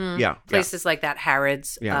Marcus? Yeah. Places like that,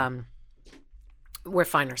 Harrods, Yeah. where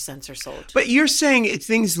finer scents are sold. But you're saying it's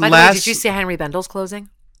things By the way, did you see Henry Bendel's closing?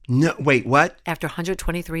 No, wait, what? After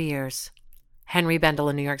 123 years, Henry Bendel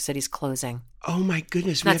in New York City's closing. Oh my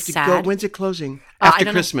goodness, we That's have to go. sad. When's it closing? I After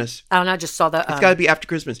don't know. Christmas. I don't know, I just saw the... It's got to be after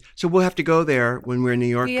Christmas. So we'll have to go there when we're in New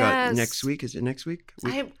York Yes. next week. Is it next week? I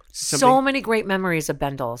have so something? many great memories of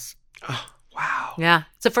Bendel's. Oh, wow. Yeah.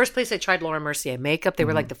 It's the first place I tried Laura Mercier makeup. They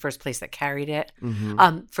were like the first place that carried it.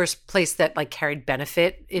 Mm-hmm. First place that like carried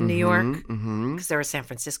Benefit in New York. Mm-hmm. Because they're a San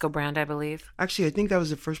Francisco brand, I believe. Actually, I think that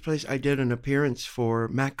was the first place I did an appearance for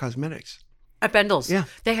MAC Cosmetics. At Bendel's. Yeah.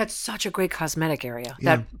 They had such a great cosmetic area.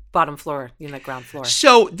 Yeah. That bottom floor, that ground floor.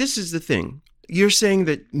 So this is the thing. You're saying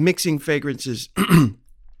that mixing fragrances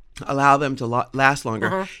allow them to last longer.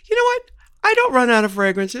 You know what? I don't run out of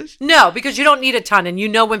fragrances. No, because you don't need a ton. And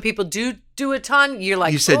when people do a ton, you're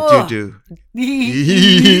like, You said "Ugh." do.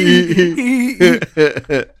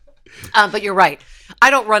 But you're right.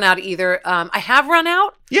 I don't run out either. I have run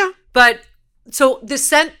out. Yeah. But so the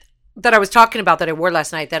scent that I was talking about that I wore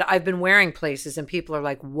last night that I've been wearing places and people are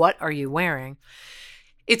like, what are you wearing?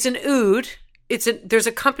 It's an oud. There's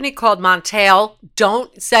a company called Montel.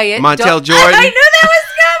 Don't say it. Montel Jordan. I knew that was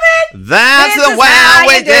coming. That's This the is way how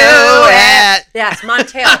we you do it. Yes,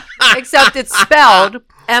 Montel. Except it's spelled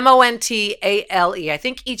Montale. I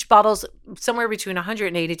think each bottle's somewhere between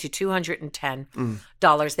 $180 to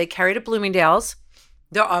 $210. They carry to Bloomingdale's.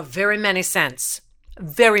 There are very many scents.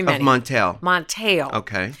 Very many. Of Montel. Montel.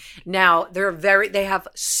 Okay. Now, they have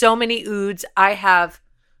so many ouds. I have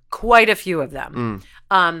quite a few of them.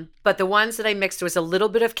 But the ones that I mixed was a little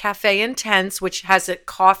bit of Cafe Intense, which has a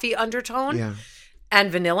coffee undertone,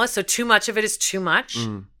 and vanilla. So too much of it is too much.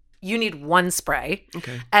 You need one spray.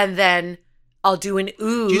 Okay. And then I'll do an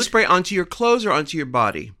oud. Do you spray onto your clothes or onto your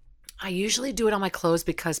body? I usually do it on my clothes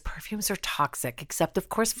because perfumes are toxic, except, of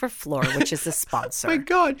course, for Fleur, which is a sponsor. My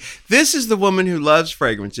God. This is the woman who loves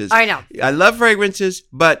fragrances. I know. I love fragrances,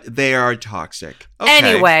 but they are toxic. Okay.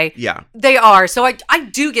 Anyway. Yeah. They are. So I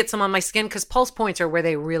do get some on my skin because pulse points are where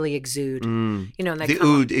they really exude. You know, and they the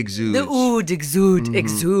oud exudes. The oud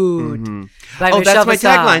exude. Oh, that's my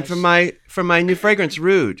tagline from my new fragrance,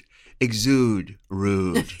 Rude. Exude,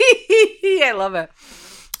 rude. I love it.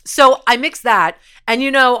 So I mix that. And you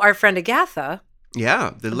know, our friend Agatha.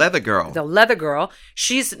 Yeah, the leather girl. The leather girl.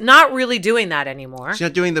 She's not really doing that anymore. She's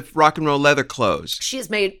not doing the rock and roll leather clothes. She has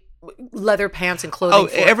made leather pants and clothing. Oh,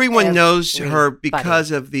 everyone knows her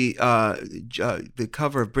because of the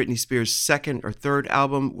cover of Britney Spears' second or third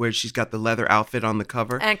album, where she's got the leather outfit on the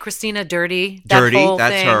cover. And Christina Dirty.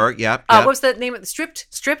 That's her. Yep. What was the name of it? Stripped?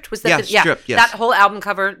 Was that? Stripped. Yes. That whole album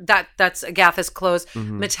cover. That's Agatha's clothes.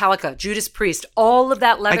 Metallica, Judas Priest, all of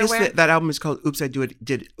that leatherware. I guess that album is called "Oops, I Do It."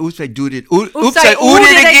 Oops, I Do It. Oops, I Ood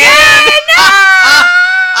It Again.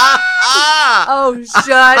 Oh,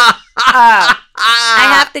 shut up.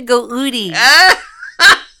 I have to go oody.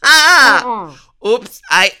 Oops,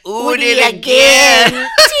 I ood it again.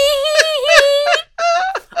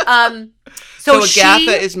 So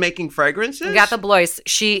Agatha is making fragrances? Agatha Blois.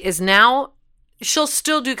 She is now, she'll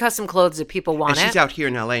still do custom clothes if people want and she's out here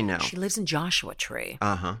in LA now. She lives in Joshua Tree.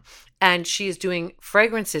 Uh-huh. And she is doing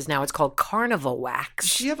fragrances now. It's called Carnival Wax.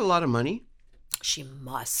 Does she have a lot of money? She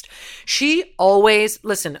must. She always,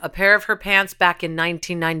 listen, a pair of her pants back in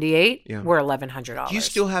 1998 were $1,100. Do you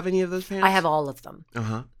still have any of those pants? I have all of them.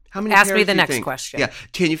 Uh-huh. How many? Ask me the next question. Yeah.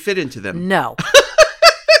 Can you fit into them? No.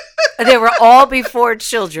 They were all before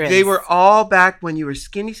children. They were all back when you were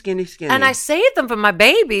skinny. And I saved them for my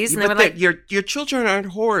babies. And they were like, your children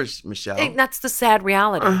aren't whores, Michelle. That's the sad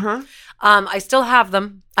reality. Uh-huh. I still have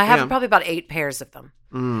them. I have probably about 8 pairs of them.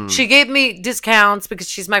 She gave me discounts because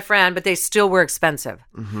she's my friend, but they still were expensive.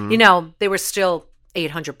 You know, they were still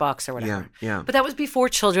 $800 or whatever. Yeah. But that was before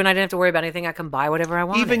children. I didn't have to worry about anything. I can buy whatever I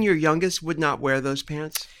wanted. Even your youngest would not wear those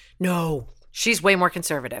pants? No. She's way more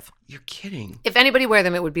conservative. You're kidding. If anybody wear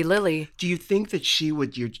them, it would be Lily. Do you think that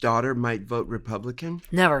your daughter might vote Republican?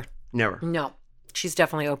 Never. No. She's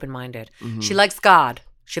definitely open-minded. She likes God.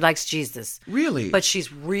 She likes Jesus. Really? But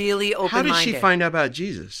she's really open-minded. How did she find out about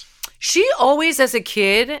Jesus? She always, as a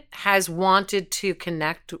kid, has wanted to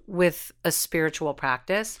connect with a spiritual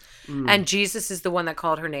practice. And Jesus is the one that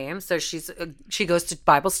called her name. So she goes to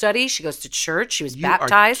Bible study. She goes to church. She was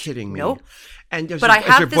baptized. You are kidding me. Nope. And is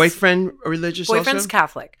her boyfriend religious boyfriend's also?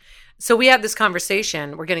 Catholic. So we had this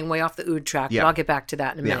conversation. We're getting way off the oud track, but I'll get back to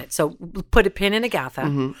that in a minute. So put a pin in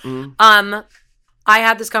Agatha. I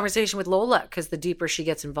had this conversation with Lola because the deeper she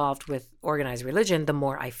gets involved with organized religion, the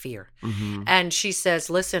more I fear. And she says,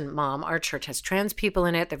 listen, Mom, our church has trans people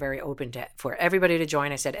in it. They're very open for everybody to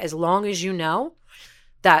join. I said, as long as you know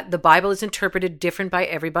that the Bible is interpreted different by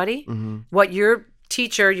everybody, what your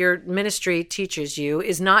teacher, your ministry teaches you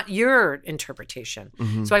is not your interpretation.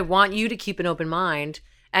 So I want you to keep an open mind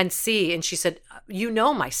and see. And she said, you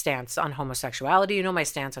know my stance on homosexuality. You know my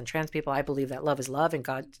stance on trans people. I believe that love is love and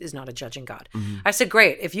God is not a judging God. I said,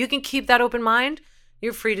 great. If you can keep that open mind,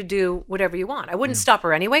 you're free to do whatever you want. I wouldn't stop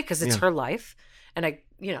her anyway because it's her life. And I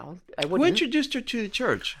wouldn't. Who introduced her to the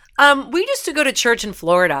church? We used to go to church in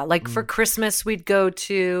Florida. Like for Christmas, we'd go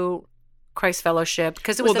to Christ Fellowship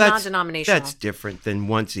because it was a non-denominational. That's different than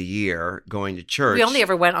once a year going to church. We only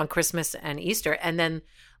ever went on Christmas and Easter. And then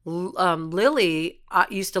Lily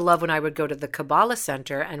used to love when I would go to the Kabbalah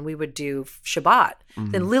Center and we would do Shabbat.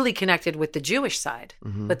 Then Lily connected with the Jewish side,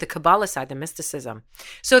 but the Kabbalah side, the mysticism.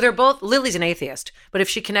 So they're both, Lily's an atheist, but if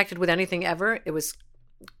she connected with anything ever, it was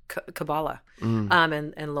Kabbalah.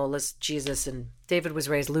 And Lola's Jesus, and David was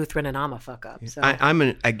raised Lutheran, and I'm a fuck up. So. I'm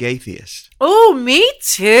an agatheist. Oh, me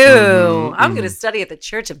too. I'm going to study at the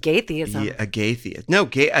Church of Gatheism. Yeah, agatheist. No,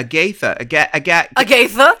 Agatha.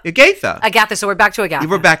 Agatha. So we're back to Agatha.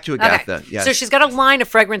 We're back to Agatha. Okay. Yes. So she's got a line of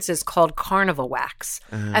fragrances called Carnival Wax,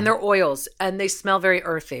 and they're oils, and they smell very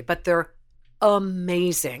earthy, but they're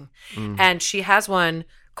amazing. And she has one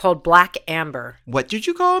called Black Amber. What did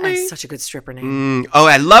you call me? That's such a good stripper name. Oh,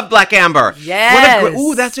 I love Black Amber. Yes.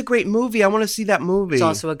 Ooh, that's a great movie. I want to see that movie. It's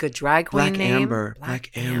also a good drag queen name. Black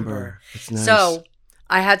Amber. It's nice. So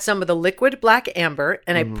I had some of the liquid Black Amber,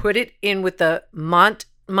 and I put it in with the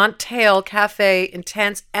Montail Cafe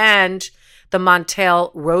Intense and the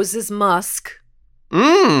Montail Roses Musk.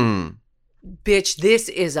 Bitch, this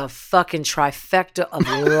is a fucking trifecta of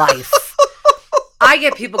life. I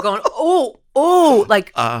get people going,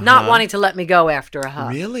 not wanting to let me go after a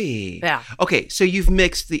hug. Really? Yeah. Okay, so you've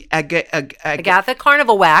mixed the Agatha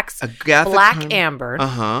Carnival Wax, Black Amber.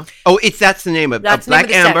 Oh, that's the name of That's Black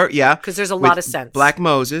the name of the Amber. scent, Yeah, because there's a lot of scents. Black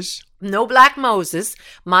Moses. No Black Moses,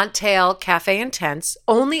 Montail Cafe Intense.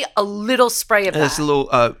 Only a little spray of that. That's a little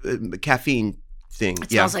caffeine thing.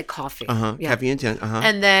 It smells like coffee. Yeah. Caffeine intense.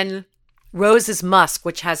 And then Rose's Musk,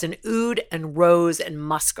 which has an oud and rose and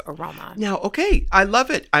musk aroma. Now, okay, I love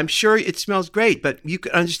it. I'm sure it smells great, but you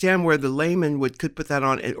could understand where the layman could put that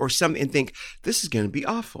on or something and think this is going to be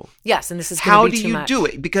awful. Yes, and this is going to be too much. How do you do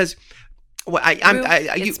it? Because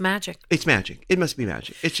it's magic. It's magic. It must be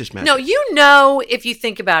magic. It's just magic. No, you know, if you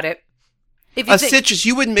think about it, citrus,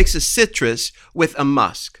 you wouldn't mix a citrus with a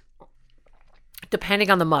musk. Depending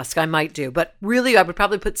on the musk, I might do, but really, I would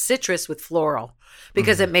probably put citrus with floral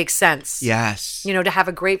because it makes sense. Yes, to have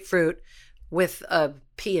a grapefruit with a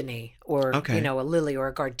peony or a lily or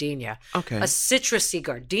a gardenia. Okay, a citrusy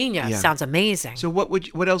gardenia sounds amazing. So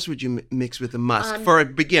what else would you mix with a musk for a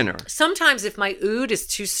beginner? Sometimes if my oud is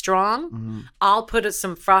too strong, I'll put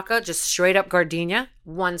some fracca, just straight up gardenia,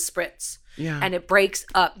 one spritz. Yeah. And it breaks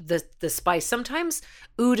up the spice. Sometimes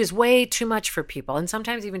oud is way too much for people, and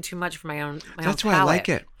sometimes even too much for my own That's palate. why I like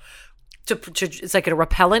it. It's like a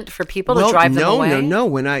repellent for people to drive them away. No.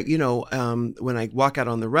 When I walk out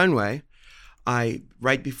on the runway,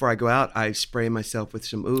 right before I go out, I spray myself with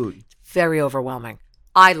some oud. Very overwhelming.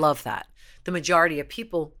 I love that. The majority of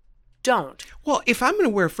people don't. Well, if I'm going to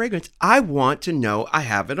wear a fragrance, I want to know I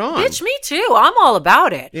have it on. Bitch, me too. I'm all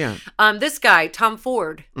about it. Yeah. This guy, Tom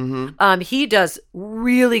Ford, he does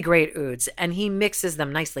really great ouds, and he mixes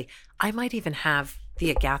them nicely. I might even have the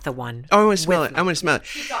Agatha one. Oh, I want to smell it. I want to smell it.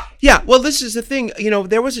 Yeah. Well, this is the thing.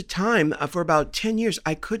 There was a time for about 10 years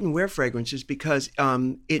I couldn't wear fragrances because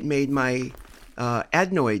it made my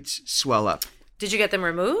adenoids swell up. Did you get them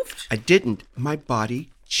removed? I didn't. My body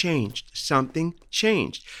changed. Something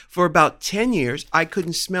changed. For about 10 years, I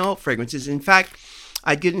couldn't smell fragrances. In fact,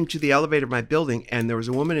 I'd get into the elevator of my building, and there was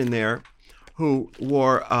a woman in there who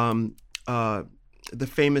wore the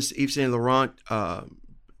famous Yves Saint Laurent.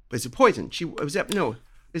 Is it Poison? Is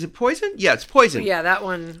it Poison? Yeah, it's Poison. Yeah, that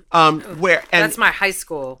one. That's my high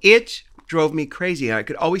school. It drove me crazy. I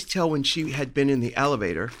could always tell when she had been in the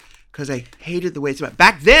elevator because I hated the way it smelled.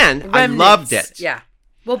 Back then, I loved it. Yeah.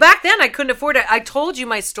 Well, back then I couldn't afford it. I told you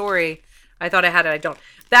my story. I thought I had it. I don't.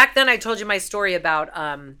 Back then I told you my story about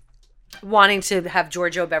wanting to have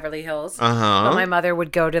Giorgio Beverly Hills. But my mother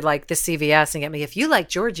would go to like the CVS and get me, if you like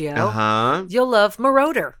Giorgio, you'll love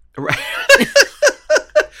Marauder. Right.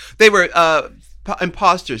 They were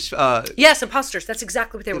imposters. Yes, imposters. That's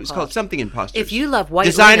exactly what they were called. It was called something imposters. If you love white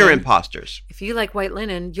Designer linen, imposters. If you like white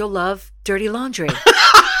linen, you'll love dirty laundry.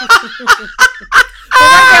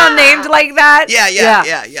 Weren't they all named like that?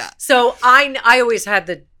 Yeah. So I always had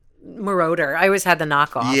the Marauder. I always had the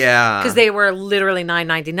knockoff. Yeah. Because they were literally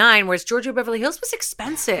 $9.99, whereas Giorgio Beverly Hills was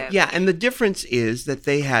expensive. Yeah, and the difference is that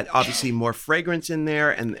they had obviously more fragrance in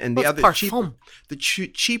there, and the other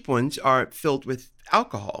cheap ones are filled with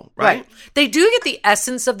alcohol, right? They do get the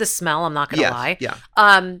essence of the smell, I'm not going to lie. Yeah.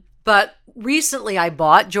 But recently I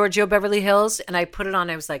bought Giorgio Beverly Hills, and I put it on,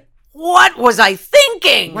 and I was like, what was I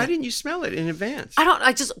thinking? Why didn't you smell it in advance?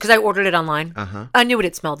 Because I ordered it online. I knew what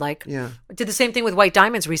it smelled like. Yeah. I did the same thing with White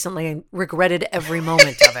Diamonds recently and regretted every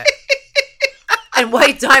moment of it. And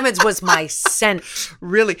White Diamonds was my scent.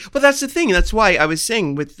 Really? Well, that's the thing. That's why I was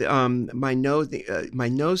saying with my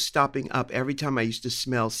nose stopping up every time I used to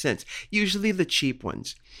smell scents. Usually the cheap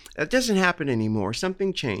ones. That doesn't happen anymore.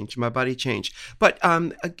 Something changed. My body changed. But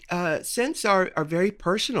scents are very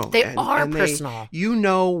personal. They are personal. You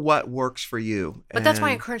know what works for you. But that's why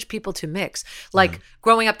I encourage people to mix. Like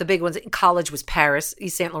growing up, the big ones in college was Paris,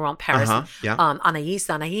 Yves Saint Laurent Paris.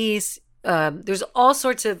 Anais. There's all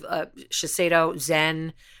sorts of Shiseido,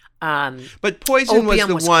 Zen. But poison was Opium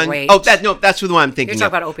the was one great. Oh, that's the one I'm thinking You're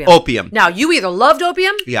of. talking about opium. Opium. Now, you either loved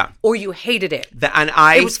opium Yeah. or you hated it.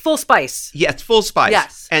 It was full spice. Yeah, it's full spice.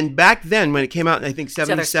 Yes. And back then, when it came out, I think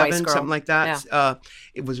other Spice 77, Girl. something like that,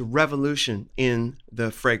 it was a revolution in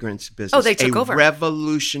the fragrance business. Oh, they took over.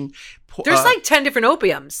 Revolution. There's like 10 different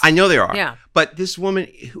opiums. I know there are. Yeah. But this woman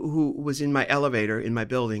who was in my elevator in my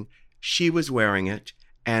building, she was wearing it.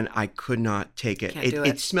 And I could not take it. Can't do it.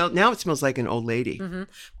 It smelled. Now it smells like an old lady. Mm-hmm.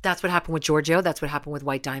 That's what happened with Giorgio. That's what happened with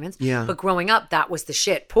White Diamonds. Yeah. But growing up, that was the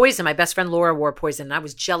shit. Poison. My best friend Laura wore Poison, and I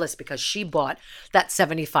was jealous because she bought that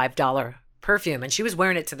 $75 perfume, and she was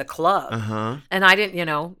wearing it to the club. And I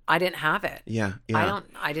didn't. I didn't have it. Yeah.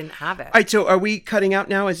 I didn't have it. All right. So, are we cutting out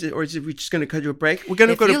now? Is we just going to cut to a break? We're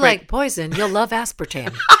going to go to If you break. like Poison, you'll love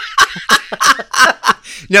aspartame.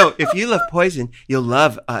 No, if you love poison, you'll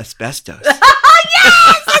love asbestos. Yes,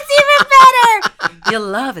 that's even better. You'll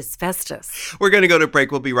love asbestos. We're going to go to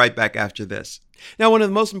break. We'll be right back after this. Now, one of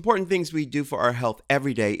the most important things we do for our health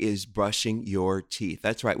every day is brushing your teeth.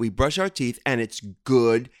 That's right. We brush our teeth and it's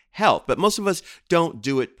good health, but most of us don't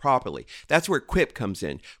do it properly. That's where Quip comes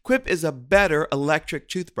in. Quip is a better electric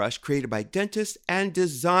toothbrush created by dentists and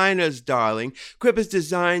designers, darling. Quip has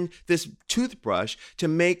designed this toothbrush to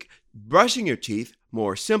make brushing your teeth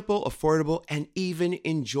more simple, affordable, and even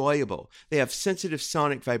enjoyable. They have sensitive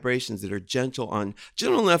sonic vibrations that are gentle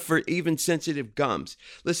enough for even sensitive gums.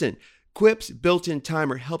 Listen, Quip's built-in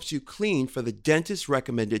timer helps you clean for the dentist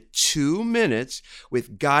recommended 2 minutes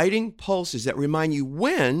with guiding pulses that remind you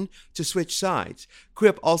when to switch sides.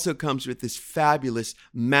 Quip also comes with this fabulous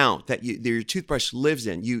mount that your toothbrush lives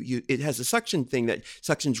in. It has a suction thing that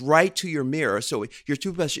suctions right to your mirror, so your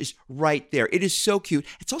toothbrush is right there. It is so cute.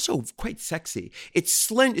 It's also quite sexy. It's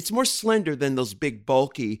more slender than those big,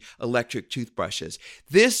 bulky electric toothbrushes.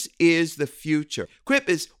 This is the future. Quip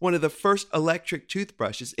is one of the first electric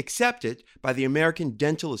toothbrushes accepted by the American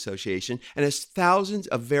Dental Association and has thousands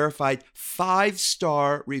of verified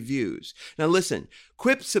 5-star reviews. Now listen,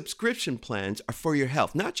 Quip subscription plans are for your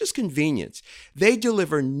health, not just convenience. They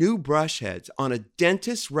deliver new brush heads on a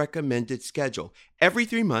dentist recommended schedule every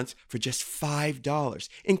 3 months for just $5,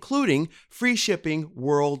 including free shipping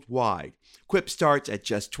worldwide. Quip starts at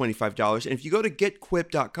just $25. And if you go to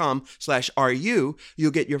getquip.com/RU,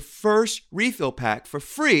 you'll get your first refill pack for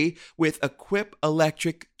free with a Quip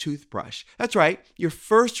electric toothbrush. That's right, your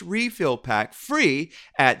first refill pack free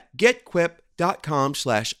at getquip.com/RU.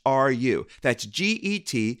 That's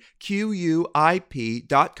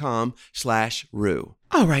GETQUIP.com/RU.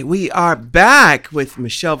 All right, we are back with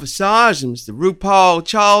Michelle Visage and Mr. RuPaul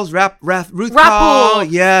Charles Ruth Paul.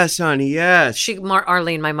 Yes, honey, yes.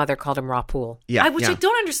 Arlene, my mother, called him Rapool. Yeah, Which I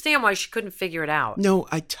don't understand why she couldn't figure it out. No,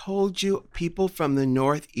 I told you, people from the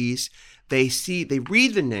Northeast, they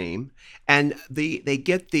read the name and they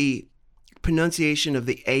get the pronunciation of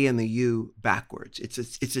the A and the U backwards. It's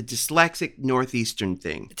a dyslexic Northeastern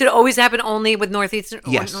thing. Did it always happen only with Northeastern?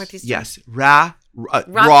 Yes, Northeastern? yes. Raw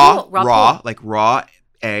Like raw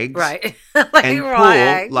eggs. Right. Like and raw pool,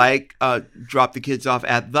 eggs. like drop the kids off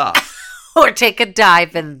at the. Or take a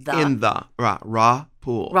dive in the. In the. Raw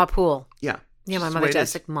pool. Raw pool. Yeah. Yeah, my Just mother the way it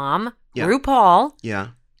is. just like, Mom, Yeah. RuPaul Yeah.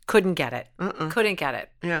 couldn't get it. Uh-uh.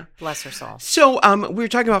 Yeah. Bless her soul. So we were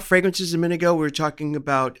talking about fragrances a minute ago. We were talking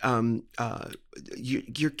about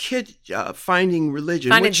your kid finding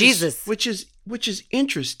religion, Finding Jesus. which is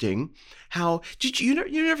interesting. How did you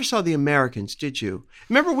never saw The Americans, did you?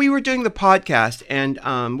 Remember we were doing the podcast and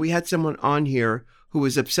we had someone on here who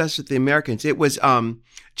was obsessed with The Americans. It was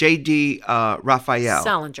J.D. Raphael.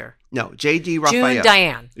 Salinger. No, J.D. Raphael.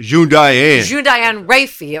 June Diane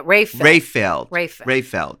Rayfeld.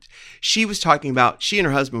 She and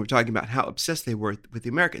her husband were talking about how obsessed they were with The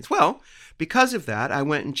Americans. Well, because of that, I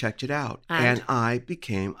went and checked it out, and I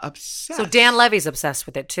became obsessed. So Dan Levy's obsessed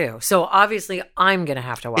with it too. So obviously, I'm gonna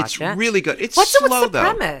have to watch it. It's really good. It's what's slow the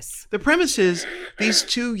though. premise? The premise is these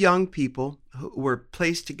two young people who were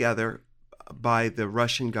placed together by the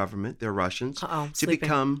Russian government, they're Russians, to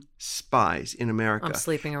become spies in America. I'm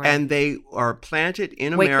sleeping around. And they are planted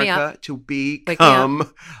in Wake me America up. to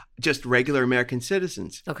become just regular American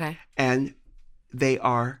citizens. Okay. And they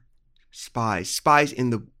are spies in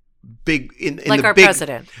the big... like our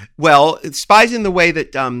president. Well, spies in the way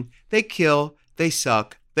that they kill, they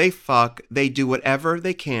suck, they fuck, they do whatever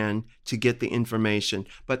they can to get the information,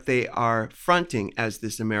 but they are fronting as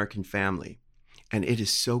this American family. And it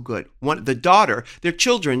is so good. Their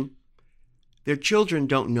children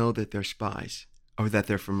don't know that they're spies or that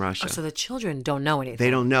they're from Russia. Oh, so the children don't know anything.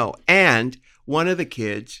 They don't know. And one of the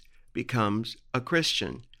kids becomes a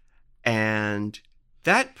Christian. And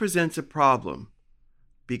that presents a problem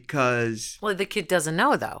because... Well, the kid doesn't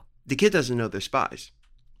know, though. the kid doesn't know they're spies.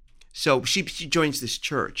 So she joins this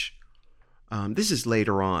church. This is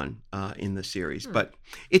later on in the series, but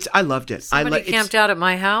I loved it. Somebody camped out at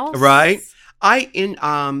my house, right?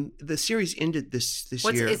 The series ended this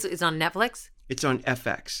year. It's on Netflix. It's on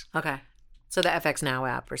FX. Okay, so the FX Now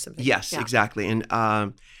app or something. Yes, exactly. And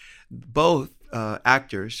both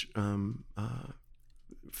actors,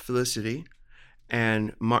 Felicity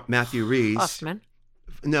and Matthew Rhys. Hoffman.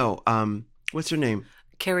 No, what's her name?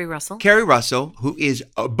 Carrie Russell. Carrie Russell, who is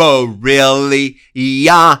brilliant. Really?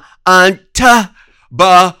 Yes.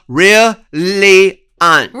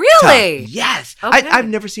 Okay. I've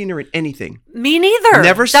never seen her in anything. Me neither.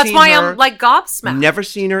 That's why I'm like gobsmacked. Never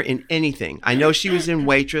seen her in anything. I know she was in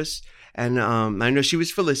Waitress, and I know she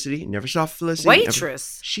was Felicity. Never saw Felicity.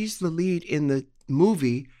 Waitress. She's the lead in the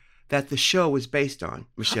movie that the show was based on,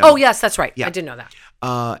 Michelle. Oh, yes, that's right. Yeah. I didn't know that.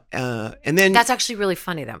 And then that's actually really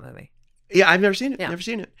funny, that movie. Yeah, I've never seen it. Yeah. Never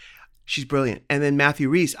seen it. She's brilliant. And then Matthew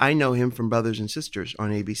Rhys, I know him from Brothers and Sisters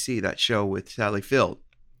on ABC, that show with Sally Field.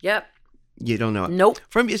 Yep. You don't know it? Nope.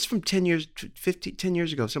 It's from 10 years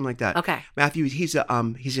ago, something like that. Okay. Matthew, he's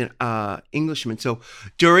an Englishman. So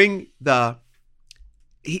during I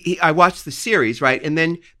watched the series, right? And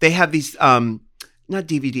then they have these not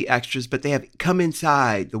DVD extras, but they have come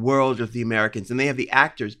inside the world of the Americans, and they have the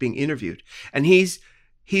actors being interviewed, and he's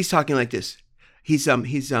talking like this. He's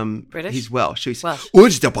British? He's Welsh. So he's Welsh.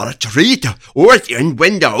 Is that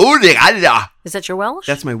your Welsh?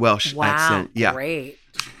 That's my Welsh accent. Yeah. Great.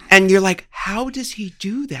 And you're like, how does he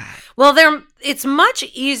do that? Well, it's much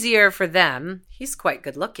easier for them. He's quite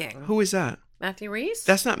good looking. Who is that? Matthew Rhys?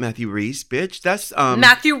 That's not Matthew Rhys, bitch. That's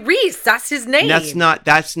Matthew Rhys. That's his name. That's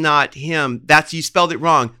not him. You spelled it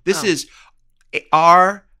wrong. This is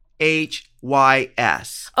RHYS.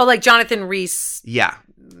 Oh, like Jonathan Rhys. Yeah.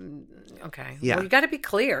 Okay. Yeah. Well, you got to be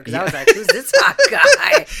clear, because I was like, who's this hot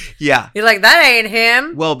guy? Yeah. You're like, that ain't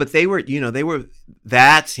him. Well, but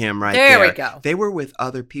that's him right there. There we go. They were with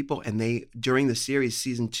other people, and during the series,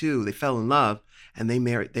 season 2, they fell in love, and they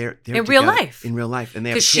married. They're in real life. In real life, and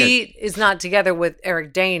they have a because kid. she is not together with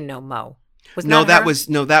Eric Dane no mo. That was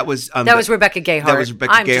that was Rebecca Gayheart. That was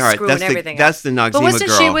Rebecca I'm Gayheart. Just screwing everything that's the Noxzema But wasn't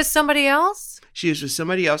girl. she with somebody else? She was with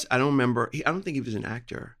somebody else. I don't remember. I don't think he was an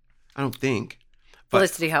actor. I don't think. But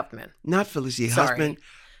Felicity Huffman. Not Felicity Sorry. Huffman.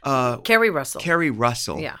 Carrie Russell. Carrie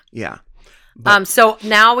Russell. Yeah. Yeah. So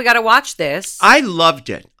now we got to watch this. I loved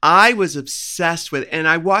it. I was obsessed with it, and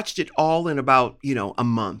I watched it all in about, a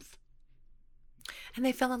month. And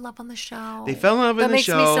they fell in love on the show. They fell in love on the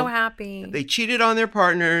show. That makes me so happy. They cheated on their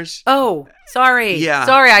partners. Oh, sorry. Yeah.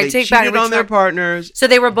 Sorry, I they take back. cheated on their partners. So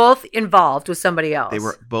they were both involved with somebody else. They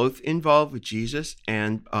were both involved with Jesus,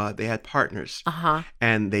 and they had partners. Uh-huh.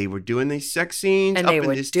 And they were doing these sex scenes. And up they in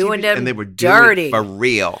were this doing TV, them and they were dirty. doing it for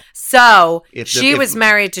real. So she was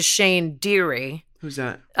married to Shane Deary. Who's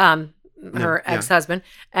that? Her ex-husband,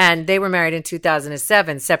 and they were married in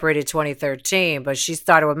 2007, separated 2013, but she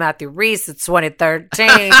started with Matthew Rhys in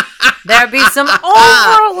 2013. There'd be some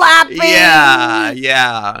overlapping.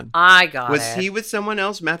 Yeah. I got it. Was he with someone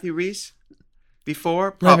else, Matthew Rhys,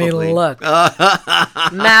 before? Probably. Let me look.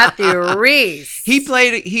 Matthew Rhys. He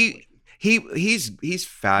played, he's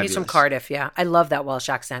fabulous. He's from Cardiff, yeah. I love that Welsh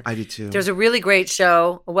accent. I do too. There's a really great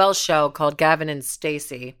show, a Welsh show called Gavin and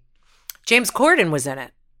Stacey. James Corden was in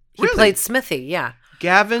it. He played Smithy, yeah.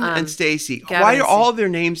 Gavin and Stacey. Why are all their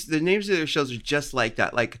names, the names of their shows are just like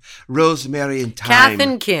that, like Rosemary and Thyme. Kath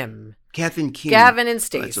and Kim. Gavin and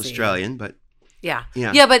Stacey. Well, that's Australian, but. Yeah.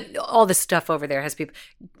 Yeah, but all the stuff over there has people.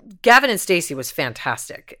 Gavin and Stacey was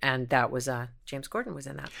fantastic, and that was, James Corden was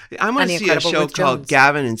in that. I want to see a show called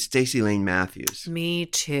Gavin and Stacey Lane Matthews. Me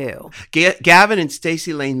too. Gavin and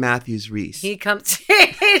Stacey Lane Matthews Rhys. He comes,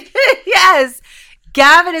 yes.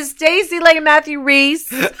 Gavin and Stacey Lane Matthew Rhys.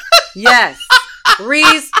 Yes.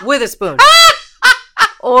 Reese Witherspoon.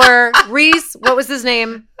 Or Reese, what was his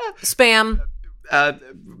name? Spam.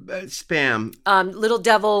 Spam. Little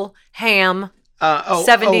Devil Ham.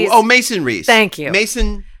 70s. Oh, Mason Reese. Thank you.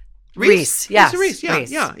 Mason Reese. Yes. Mason Reese.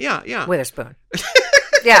 Yeah, Reese. Yeah. Witherspoon.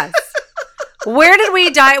 Yes. Where did we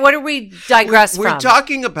what did we digress from? We're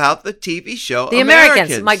talking about the TV show The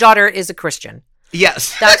Americans. My daughter is a Christian.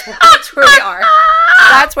 Yes. That's where we are.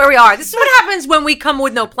 That's where we are. This is what happens when we come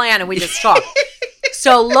with no plan and we just talk.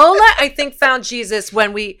 So Lola, I think, found Jesus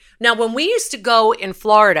when we used to go in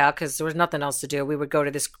Florida, because there was nothing else to do, we would go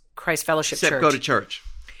to this Christ Fellowship church. Go to church.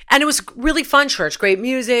 And it was really fun church. Great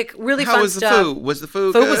music, really fun stuff. How was the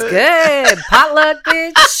food? Was the food good? Food was good. Potluck,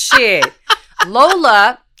 bitch. Shit.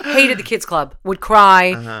 Lola hated the kids club, would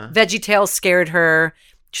cry. VeggieTales scared her.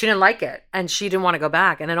 She didn't like it, and she didn't want to go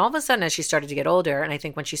back. And then all of a sudden, as she started to get older, and I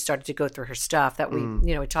think when she started to go through her stuff that we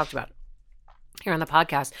talked about here on the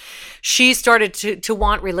podcast, she started to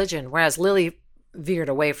want religion, whereas Lily veered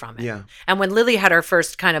away from it. Yeah. And when Lily had her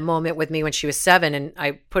first kind of moment with me when she was 7, and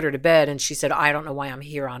I put her to bed, and she said, I don't know why I'm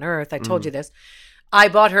here on earth. I told you this. I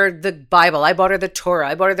bought her the Bible. I bought her the Torah.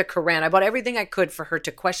 I bought her the Quran. I bought everything I could for her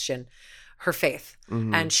to question her faith.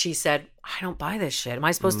 And she said, I don't buy this shit. Am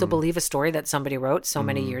I supposed to believe a story that somebody wrote so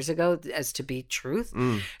many years ago as to be truth?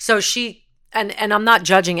 So she, and I'm not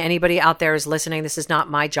judging anybody out there who's listening. This is not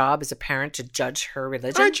my job as a parent to judge her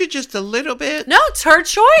religion. Aren't you just a little bit? No, it's her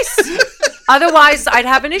choice. Otherwise, I'd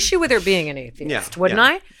have an issue with her being an atheist, wouldn't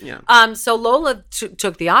I? Yeah. So Lola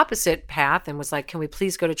took the opposite path and was like, can we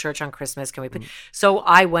please go to church on Christmas? Can we? So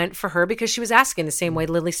I went for her because she was asking the same way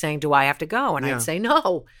Lily's saying, do I have to go? And I'd say,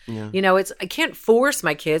 no. Yeah. You know, I can't force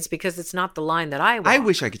my kids because it's not the line that I want. I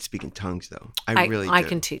wish I could speak in tongues, though. I really do. I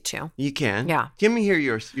can teach you. You can? Yeah. Give me hear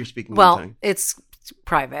your speaking in well, tongue. It's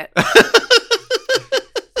private.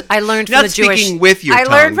 I learned from Not the Jewish. speaking with your I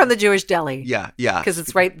tongue. learned from the Jewish deli. Yeah. Because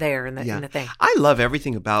it's right there in the thing. I love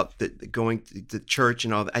everything about the going to the church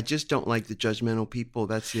and all that. I just don't like the judgmental people.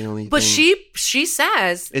 That's the only But thing. she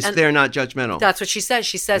says They're not judgmental. That's what she says.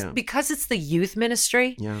 She says because it's the youth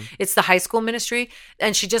ministry, it's the high school ministry,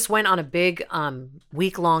 and she just went on a big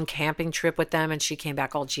week-long camping trip with them, and she came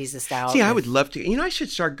back all Jesused out. See, I would love to. You know, I should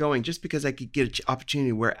start going just because I could get an opportunity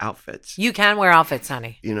to wear outfits. You can wear outfits,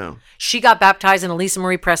 honey. You know. She got baptized in a Lisa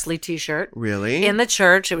Marie Presley t-shirt. Really? In the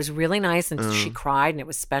church. It was really nice, and she cried, and it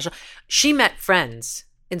was special. She met friends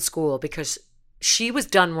in school because she was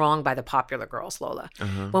done wrong by the popular girls, Lola.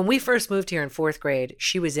 When we first moved here in 4th grade,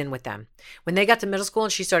 she was in with them. When they got to middle school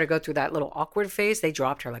and she started to go through that little awkward phase, they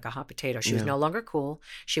dropped her like a hot potato. She was no longer cool.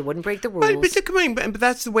 She wouldn't break the rules. But come on, but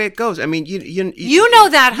that's the way it goes. I mean, you know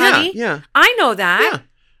that, honey. Yeah. I know that. Yeah.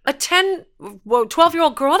 A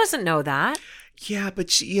 12-year-old girl doesn't know that. Yeah,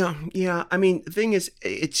 but I mean, the thing is,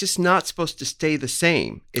 it's just not supposed to stay the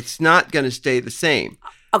same. It's not going to stay the same.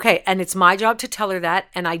 Okay, and it's my job to tell her that,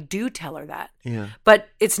 and I do tell her that. Yeah. But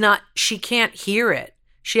it's not, she can't hear it.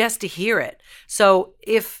 She has to hear it. So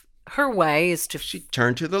if her way is to... She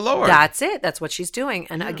turned to the Lord. That's it. That's what she's doing.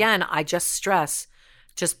 And again, I just stress,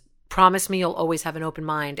 just promise me you'll always have an open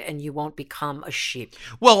mind and you won't become a sheep.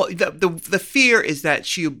 Well, the fear is that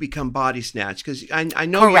she'll become body snatched, because I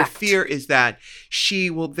know Correct. your fear is that she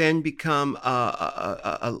will then become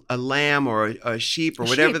a lamb or a sheep or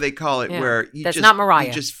whatever they call it, where That's not Mariah.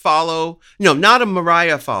 You just follow. No, not a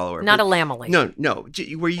Mariah follower. Not a lamely. No,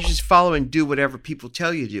 where you just follow and do whatever people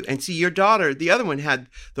tell you to do. And see, your daughter, the other one, had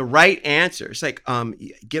the right answer. It's like,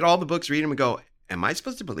 get all the books, read them, and go, am I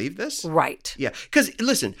supposed to believe this? Right. Yeah. Because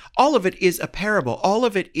listen, all of it is a parable. All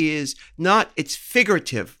of it is not, it's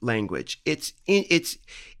figurative language. It's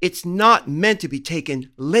not meant to be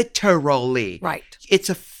taken literally. Right. It's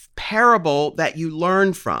a parable that you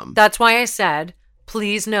learn from. That's why I said,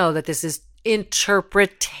 please know that this is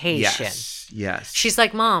interpretation. Yes. She's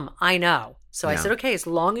like, Mom, I know. So I said, okay, as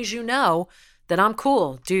long as you know, then I'm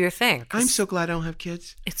cool. Do your thing. I'm so glad I don't have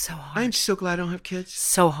kids. It's so hard. I'm so glad I don't have kids.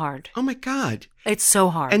 So hard. Oh my God. It's so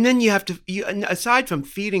hard. And then you have to, aside from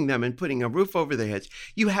feeding them and putting a roof over their heads,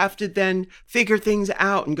 you have to then figure things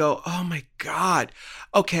out and go, oh my God.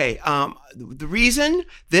 Okay, the reason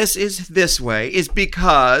this is this way is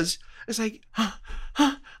because it's like,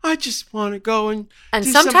 I just want to go and do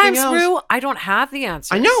sometimes, something else. Rue, I don't have the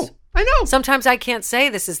answers. I know. Sometimes I can't say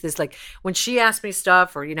this is this, like when she asks me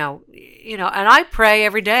stuff or, and I pray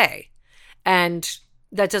every day, and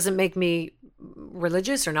that doesn't make me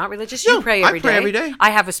religious or not religious. You pray every day. I pray every day.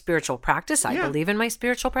 I have a spiritual practice. I believe in my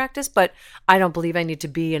spiritual practice, but I don't believe I need to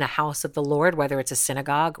be in a house of the Lord, whether it's a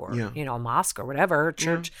synagogue or, a mosque or whatever, a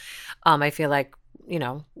church. I feel like,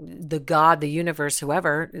 the God, the universe,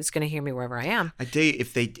 whoever is going to hear me wherever I am. I tell you,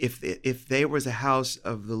 if there was a house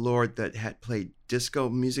of the Lord that had played disco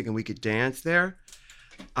music and we could dance there,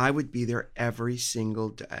 I would be there every single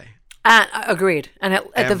day. Agreed. And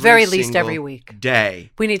at the very least, every week.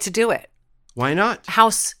 Day. We need to do it. Why not?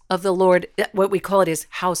 House of the Lord. What we call it is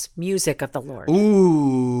house music of the Lord.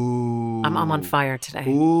 Ooh. I'm on fire today.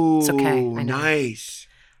 Ooh. It's okay. I know. Nice.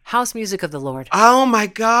 House music of the Lord. Oh my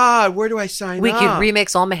God. Where do I sign up? We could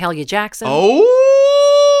remix all Mahalia Jackson.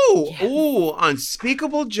 Oh. Yes. Ooh.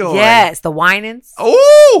 Unspeakable Joy. Yes. The Winans.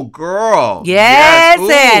 Oh, girl. Yes,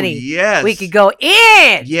 Ooh, Annie. Yes. We could go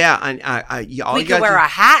in. Yeah. And we could wear a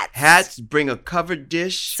hat. Hats. Bring a covered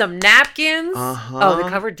dish. Some napkins. Uh-huh. Oh, the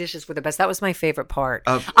covered dishes were the best. That was my favorite part.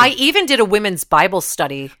 I even did a women's Bible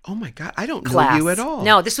study. Oh my God. I don't class. know you at all.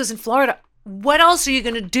 No, this was in Florida. what else are you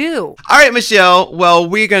going to do? All right, Michelle. Well,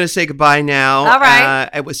 we're going to say goodbye now. All right.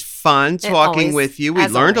 It was fun talking with you. We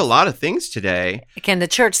learned a lot of things today. Can the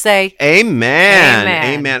church say amen?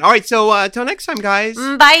 Amen. All right. So till next time, guys.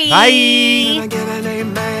 Bye. Bye. Can I get an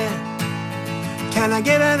amen? Can I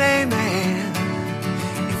get an amen?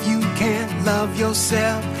 If you can't love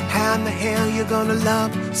yourself, how in the hell you gonna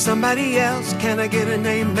love somebody else? Can I get an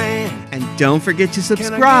amen? And don't forget to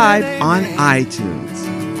subscribe on iTunes.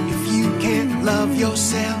 If you can't love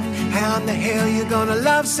yourself, how in the hell you gonna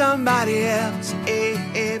love somebody else?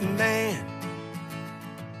 Amen.